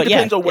mean, it probably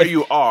depends on where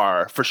you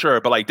are, for sure.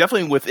 But like,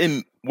 definitely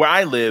within where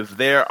I live,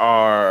 there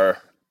are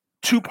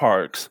 2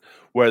 parks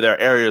where there are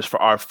areas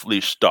for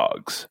off-leash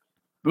dogs.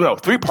 No,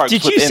 3 parks.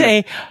 Did you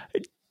say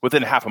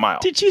within half a mile?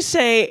 Did you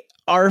say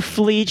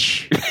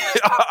off-leash?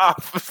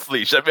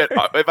 Off-leash. I meant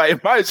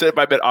if I said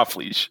I meant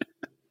off-leash.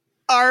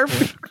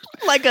 Arf.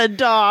 Like a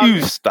dog.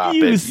 You stop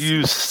it.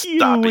 You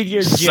stop it,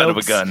 you son of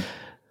a gun.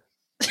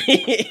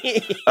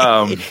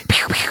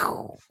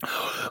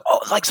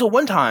 So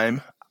one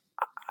time,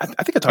 I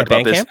think I talked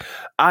about this.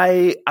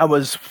 I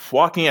was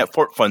walking at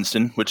Fort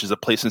Funston, which is a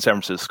place in San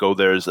Francisco.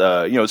 There's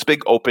it's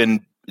big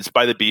open. It's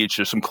by the beach.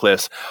 There's some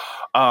cliffs.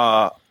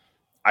 I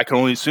can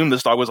only assume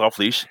this dog was off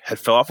leash. Had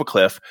fell off a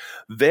cliff.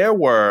 There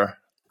were,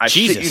 I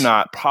shit you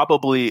not,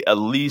 probably at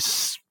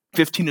least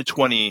 15 to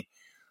 20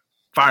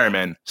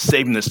 firemen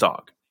saving this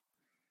dog.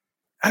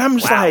 And I'm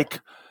just like,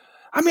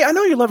 I mean, I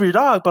know you love your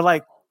dog, but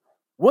like,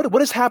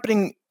 what is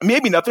happening?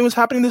 Maybe nothing was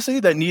happening in the city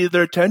that needed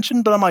their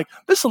attention, but I'm like,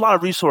 there's a lot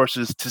of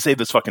resources to save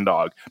this fucking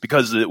dog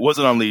because it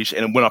wasn't on leash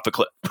and it went off the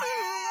cliff.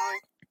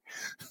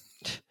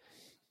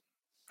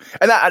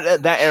 And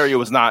that area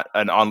was not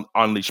an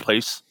on leash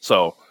place,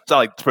 so it's not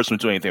like the person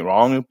was doing anything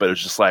wrong, but it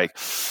was just like,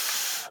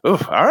 oh,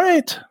 all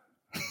right.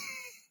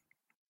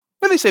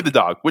 And they saved the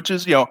dog, which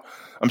is,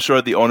 I'm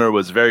sure the owner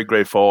was very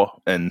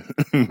grateful and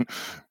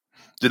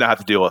did not have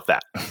to deal with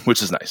that,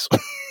 which is nice.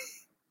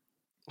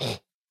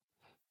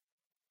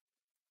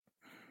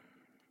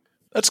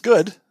 That's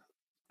good.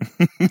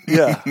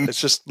 Yeah,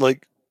 it's just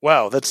like,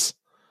 wow, that's...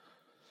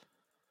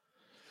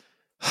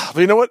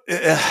 But you know what?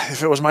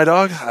 If it was my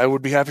dog, I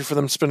would be happy for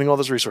them spending all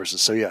those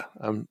resources. So yeah,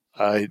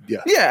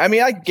 Yeah, I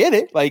mean, I get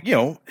it. Like,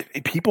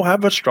 people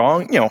have a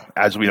strong,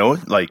 as we know,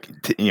 like,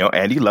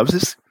 Andy loves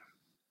his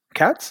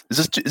cats. Is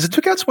it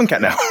 2 cats? 1 cat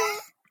now?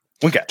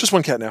 1 cat. Just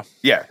 1 cat now.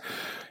 Yeah.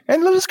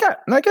 And loves his cat.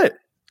 And I get it.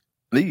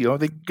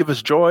 They give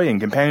us joy and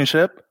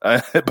companionship,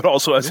 but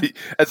also as a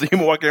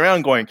human walking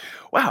around going,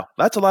 wow,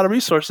 that's a lot of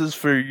resources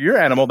for your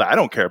animal that I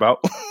don't care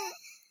about.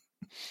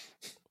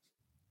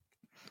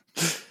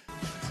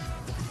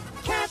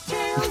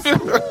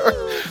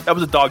 That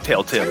was a dog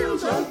tail, Tim.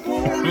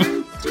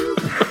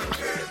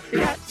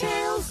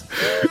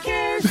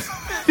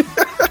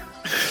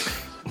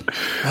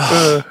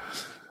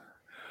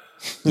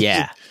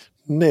 Yeah.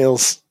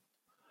 Nails.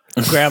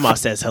 Grandma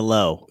says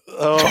hello.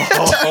 Oh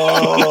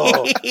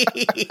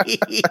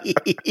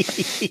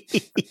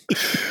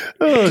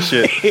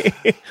shit.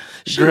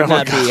 She would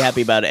not be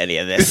happy about any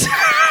of this.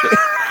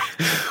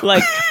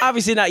 Like,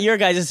 obviously not your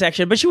guys'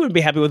 section, but she wouldn't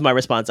be happy with my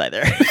response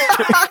either.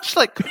 She's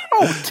like,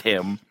 oh,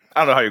 Tim.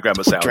 I don't know how your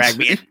grandma sounds.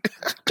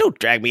 Don't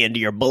drag me into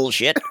your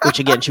bullshit. Which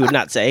again, she would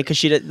not say because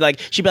she'd be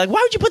like, why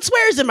would you put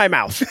swears in my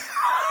mouth?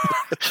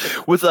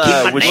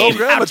 Grandma,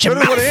 it's better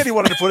than what Andy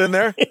wanted to put in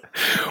there.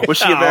 Was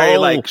she a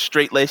very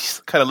straight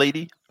laced kind of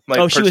lady?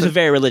 She was a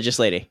very religious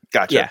lady.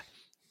 Gotcha. Yeah.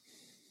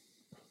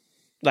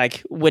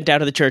 Like, went down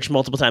to the church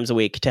multiple times a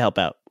week to help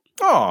out.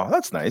 Oh,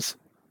 that's nice.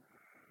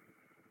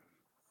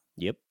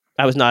 Yep.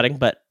 I was nodding,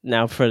 but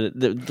now for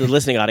the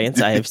listening audience,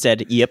 I have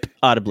said yep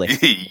audibly.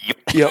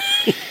 Yep.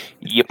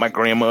 Yep, my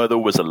grandmother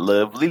was a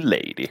lovely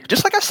lady.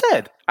 Just like I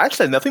said. I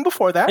said nothing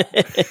before that.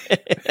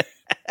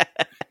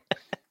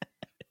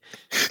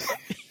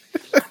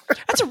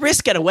 That's a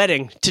risk at a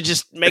wedding to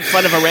just make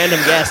fun of a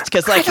random guest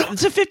because, like,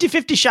 it's a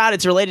 50-50 shot.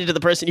 It's related to the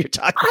person you're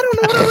talking about. I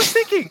don't know what I was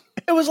thinking.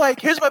 It was like,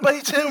 here's my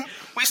buddy Tim.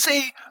 We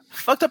say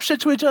fucked up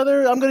shit to each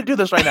other. I'm going to do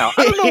this right now.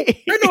 I don't know.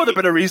 There's no other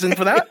better reason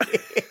for that.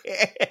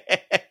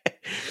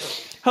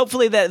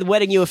 Hopefully that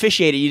wedding you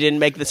officiated, you didn't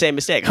make the same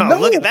mistake. Oh, no,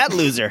 look at that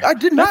loser. I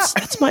did not.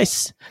 That's my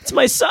son.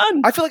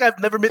 I feel like I've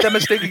never made that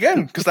mistake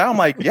again because now I'm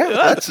like, yeah,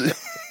 that's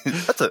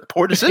a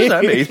poor decision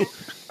I made.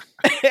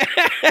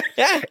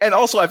 And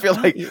also, I feel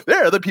like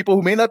there are other people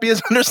who may not be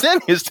as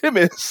understanding as Tim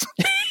is.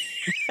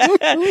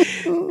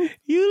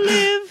 You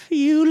live,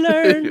 you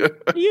learn,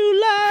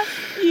 you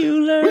laugh,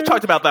 you learn. We've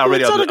talked about that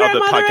already on the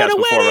podcast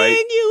before, right?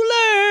 You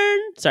learn.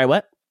 Sorry,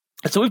 what?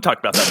 So we've talked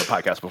about that on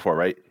the podcast before,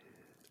 right?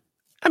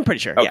 I'm pretty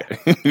sure. Okay.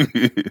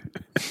 Yeah.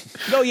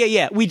 Oh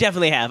yeah. We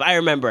definitely have. I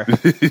remember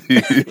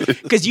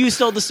because you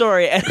told the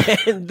story,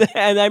 and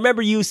I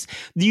remember you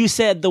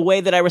said the way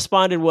that I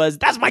responded was,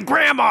 "That's my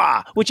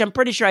grandma," which I'm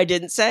pretty sure I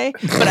didn't say,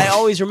 but I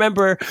always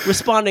remember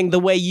responding the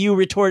way you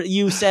retorted.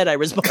 You said I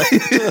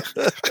responded.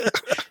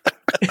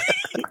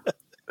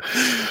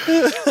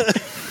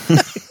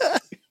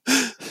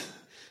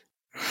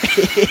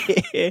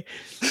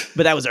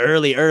 But that was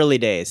early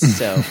days.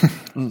 So.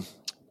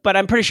 But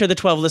I'm pretty sure the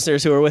 12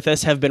 listeners who are with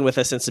us have been with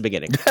us since the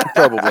beginning.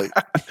 Probably.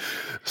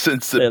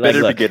 Since the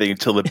bitter beginning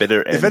until the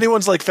bitter end. If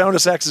anyone's found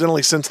us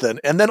accidentally since then,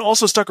 and then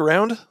also stuck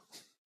around.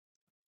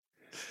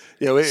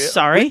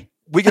 Sorry?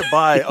 We get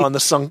by on the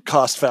sunk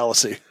cost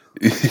fallacy.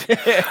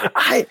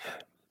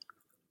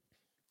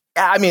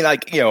 I mean,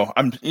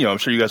 I'm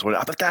sure you guys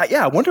want to,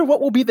 I wonder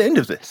what will be the end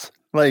of this.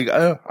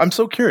 I'm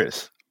so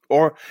curious.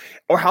 Or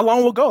how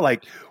long we'll go.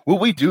 Will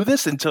we do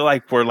this until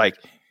we're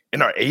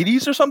in our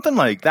 80s or something?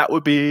 That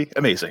would be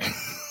amazing.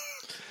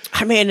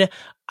 I mean,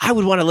 I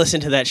would want to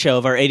listen to that show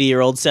of our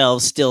 80-year-old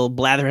selves still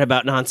blathering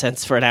about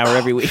nonsense for an hour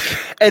every week.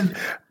 And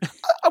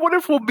I wonder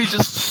if we'll be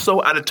just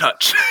so out of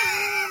touch.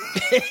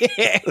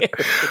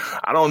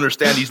 I don't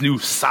understand these new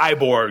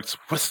cyborgs.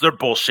 What's their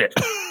bullshit?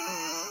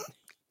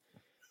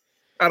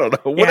 I don't know.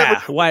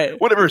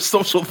 Whatever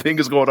social thing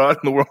is going on in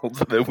the world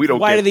that we don't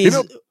get.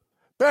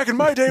 Back in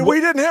my day,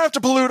 we didn't have to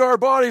pollute our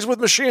bodies with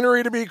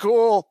machinery to be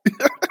cool.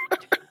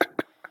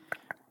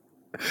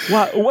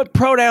 What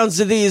pronouns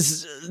do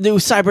these new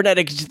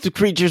cybernetic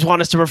creatures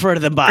want us to refer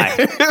to them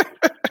by?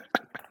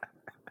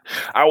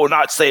 I will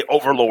not say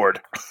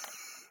overlord.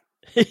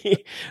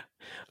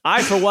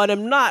 I, for one,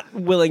 am not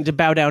willing to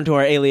bow down to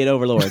our alien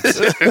overlords.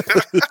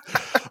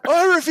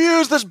 I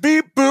refuse this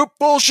beep boop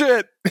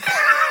bullshit.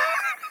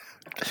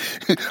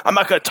 I'm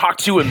not going to talk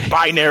to you in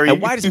binary.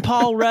 And why does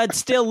Paul Rudd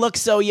still look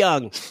so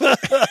young?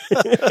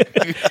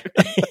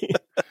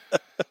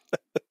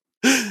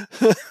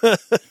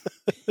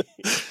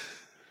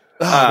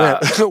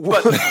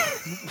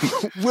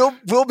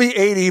 We'll be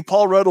 80.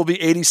 Paul Rudd will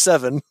be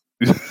 87.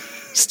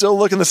 Still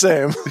looking the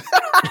same.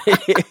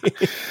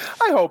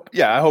 I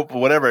hope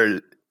whatever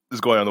is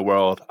going on in the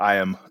world, I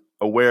am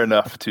aware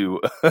enough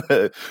to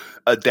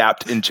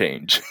adapt and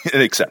change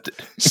and accept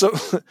it. So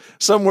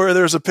somewhere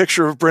there's a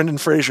picture of Brendan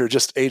Fraser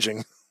just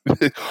aging.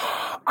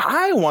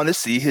 I want to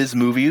see his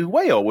movie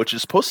Whale, which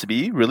is supposed to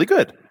be really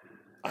good.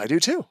 I do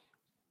too.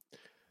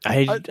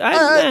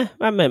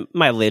 I'm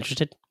mildly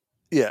interested.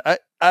 Yeah,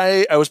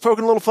 I was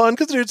poking a little fun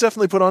because the dude's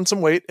definitely put on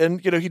some weight, and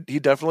he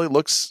definitely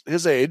looks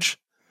his age,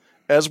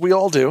 as we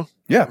all do.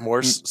 Yeah,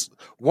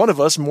 one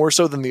of us more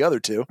so than the other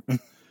two.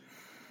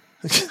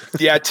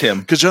 Yeah,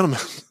 Tim. Because gentlemen,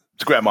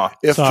 it's Grandma.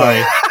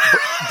 Sorry.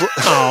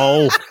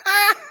 Oh.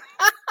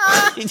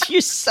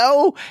 You're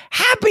so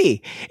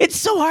happy. It's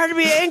so hard to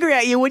be angry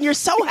at you when you're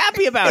so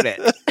happy about it.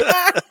 Listen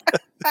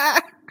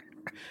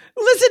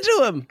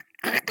to him.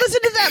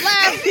 Listen to that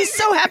laugh. He's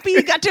so happy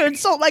he got to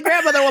insult my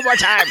grandmother one more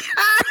time.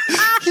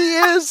 He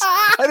is.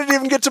 I didn't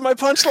even get to my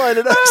punchline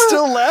and I'm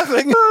still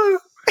laughing.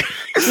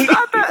 It's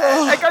not that.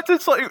 I got to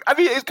insult you. I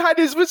mean, it kind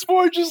of is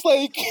more just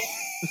like...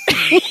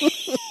 I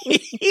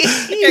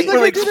can't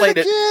really explain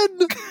it.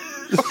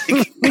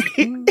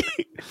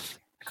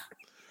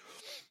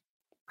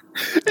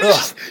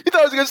 You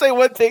thought I was going to say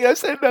one thing. I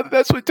said nothing.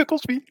 That's what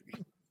tickles me.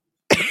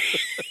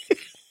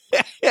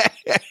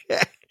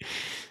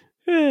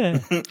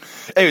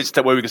 Anyways,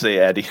 what were we going to say,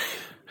 Andy?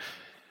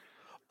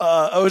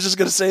 I was just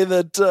going to say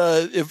that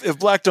if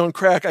black don't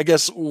crack, I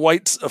guess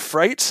white's a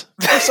fright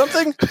or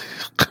something.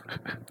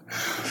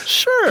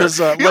 Sure. Because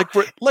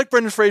like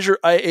Brendan Fraser,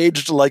 I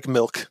aged like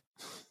milk.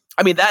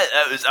 I mean,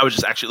 I was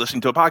just actually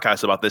listening to a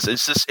podcast about this.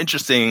 It's just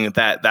interesting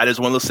that is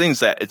one of those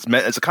things that it's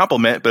meant as a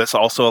compliment, but it's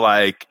also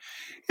like,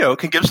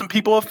 can give some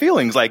people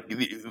feelings. Like,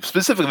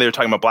 specifically, they were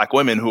talking about black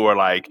women who are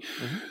like,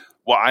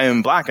 well, I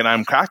am black and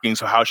I'm cracking,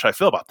 so how should I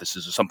feel about this?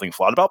 Is there something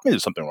flawed about me? Is there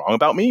something wrong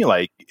about me?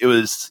 Like, it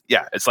was,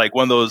 it's like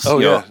one of those,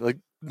 like,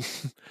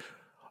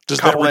 does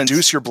that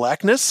reduce your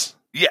blackness?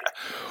 Yeah.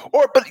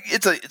 But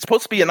it's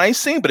supposed to be a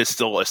nice thing, but it's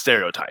still a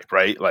stereotype,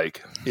 right?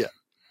 Like, yeah.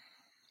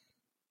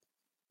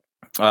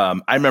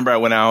 I remember I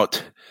went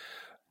out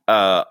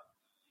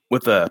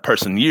with a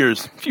person a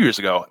few years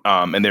ago,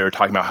 and they were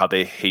talking about how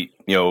they hate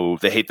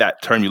that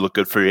term, you look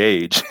good for your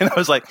age. And I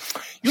was like,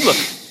 you look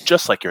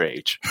just like your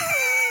age.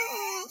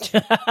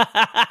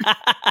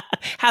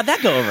 How'd that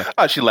go over?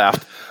 She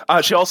laughed.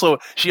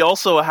 She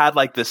also had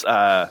like this,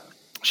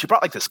 she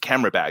brought like this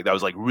camera bag that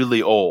was like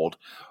really old,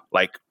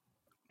 like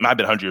might have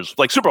been 100 years,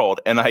 like super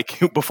old. And like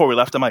before we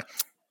left, I'm like,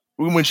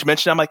 when she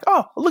mentioned it, I'm like,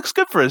 oh, it looks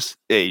good for his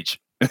age.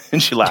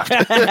 And she laughed.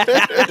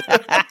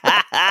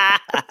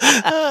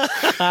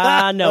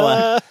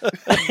 Noah.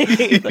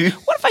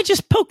 What if I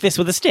just poke this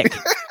with a stick?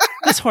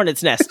 This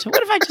hornet's nest.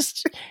 What if I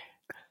just...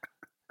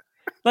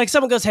 Like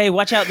someone goes, hey,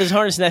 watch out, there's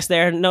hornet's nest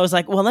there. And Noah's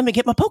like, well, let me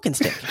get my poking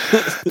stick.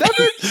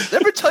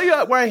 Ever tell you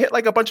where I hit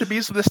like a bunch of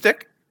bees with a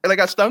stick and I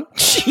got stung?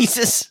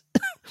 Jesus.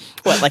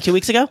 What, like 2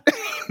 weeks ago?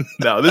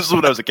 No, this is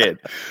when I was a kid.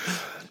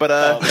 But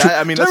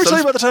I mean... Did I ever tell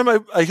you about the time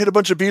I hit a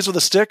bunch of bees with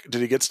a stick? Did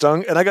he get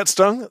stung? And I got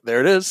stung? There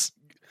it is.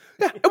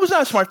 Yeah, it was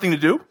not a smart thing to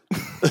do.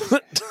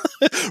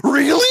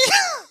 Really?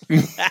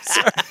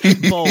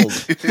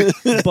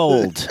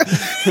 Bold.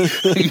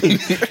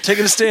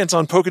 Taking a stance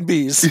on poking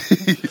bees.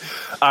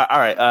 All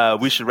right,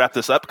 we should wrap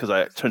this up because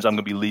it turns out I'm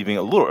going to be leaving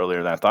a little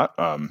earlier than I thought.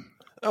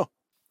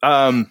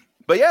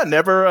 But yeah,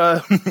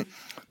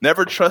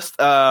 never trust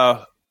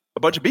a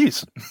bunch of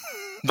bees.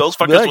 Those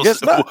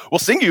fuckers will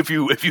sting you if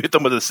you hit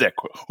them with a stick.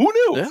 Who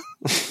knew? Yeah.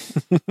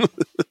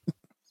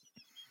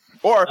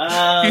 Or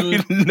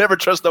you never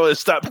trust no one to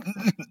stop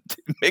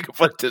making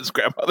fun to his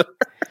grandmother.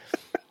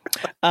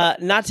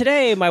 Not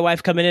today. My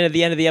wife coming in at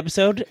the end of the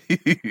episode.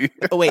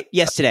 Oh wait,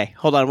 yes, today.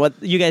 Hold on.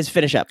 What you guys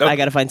finish up? Okay. I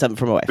got to find something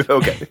for my wife.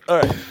 Okay. All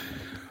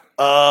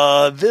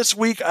right. This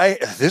week I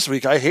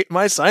hate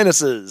my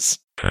sinuses.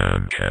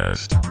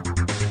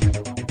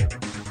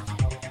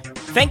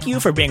 Thank you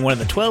for being one of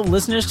the 12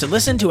 listeners to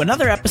listen to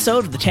another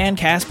episode of the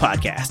Tancast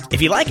podcast.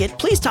 If you like it,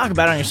 please talk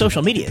about it on your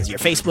social medias, your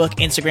Facebook,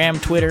 Instagram,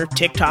 Twitter,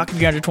 TikTok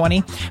if you're under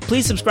 20.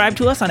 Please subscribe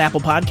to us on Apple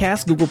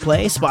Podcasts, Google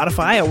Play,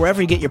 Spotify, or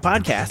wherever you get your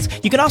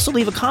podcasts. You can also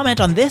leave a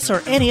comment on this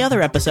or any other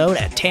episode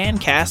at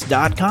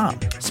tancast.com.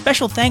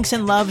 Special thanks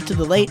and love to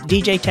the late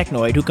DJ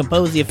Technoid who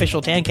composed the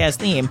official Tancast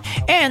theme,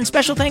 and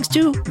special thanks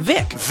to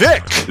Vic,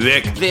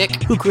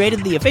 Vic, who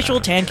created the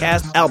official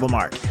Tancast album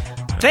art.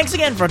 Thanks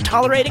again for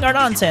tolerating our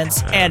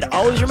nonsense, and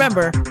always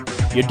remember,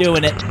 you're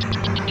doing it.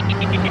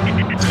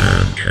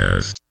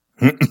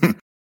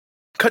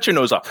 Cut your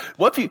nose off.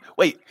 What if you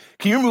wait?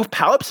 Can you remove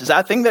polyps? Is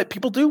that a thing that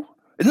people do?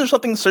 Isn't there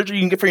something surgery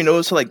you can get for your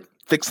nose to like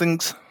fix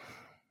things?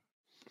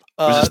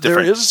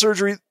 There is a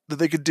surgery that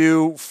they could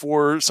do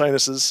for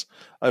sinuses.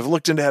 I've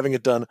looked into having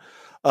it done,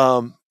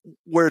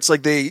 where it's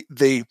like they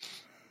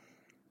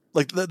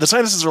like the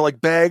sinuses are like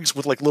bags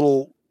with like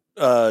little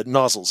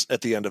nozzles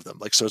at the end of them.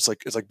 Like so, it's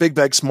like big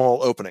bag,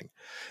 small opening.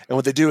 And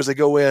what they do is they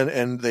go in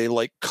and they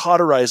like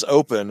cauterize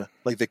open,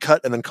 like they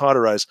cut and then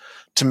cauterize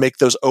to make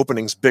those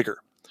openings bigger.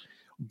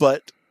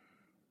 But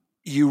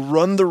you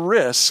run the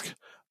risk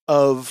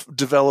of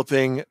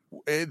developing,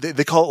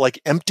 they call it like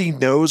empty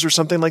nose or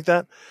something like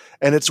that.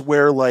 And it's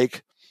where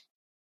like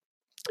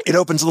it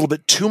opens a little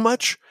bit too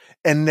much.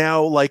 And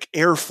now like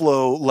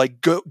airflow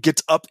like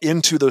gets up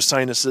into those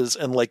sinuses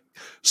and like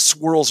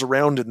swirls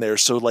around in there.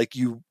 So like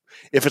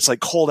if it's like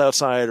cold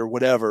outside or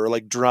whatever, or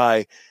like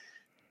dry,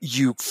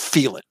 you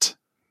feel it.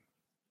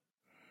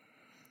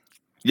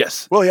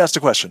 Yes. Well, he asked a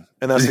question,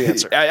 and that's the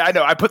answer. I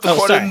know. I put the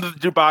quarter in the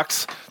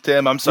jukebox.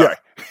 Tim, I'm sorry.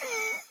 Yeah.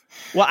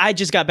 Well, I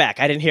just got back.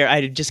 I didn't hear.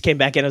 I just came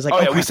back in. I was like,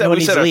 no one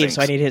needs to leave,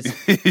 so I need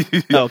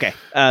his. Oh, okay.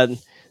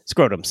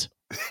 Scrotums.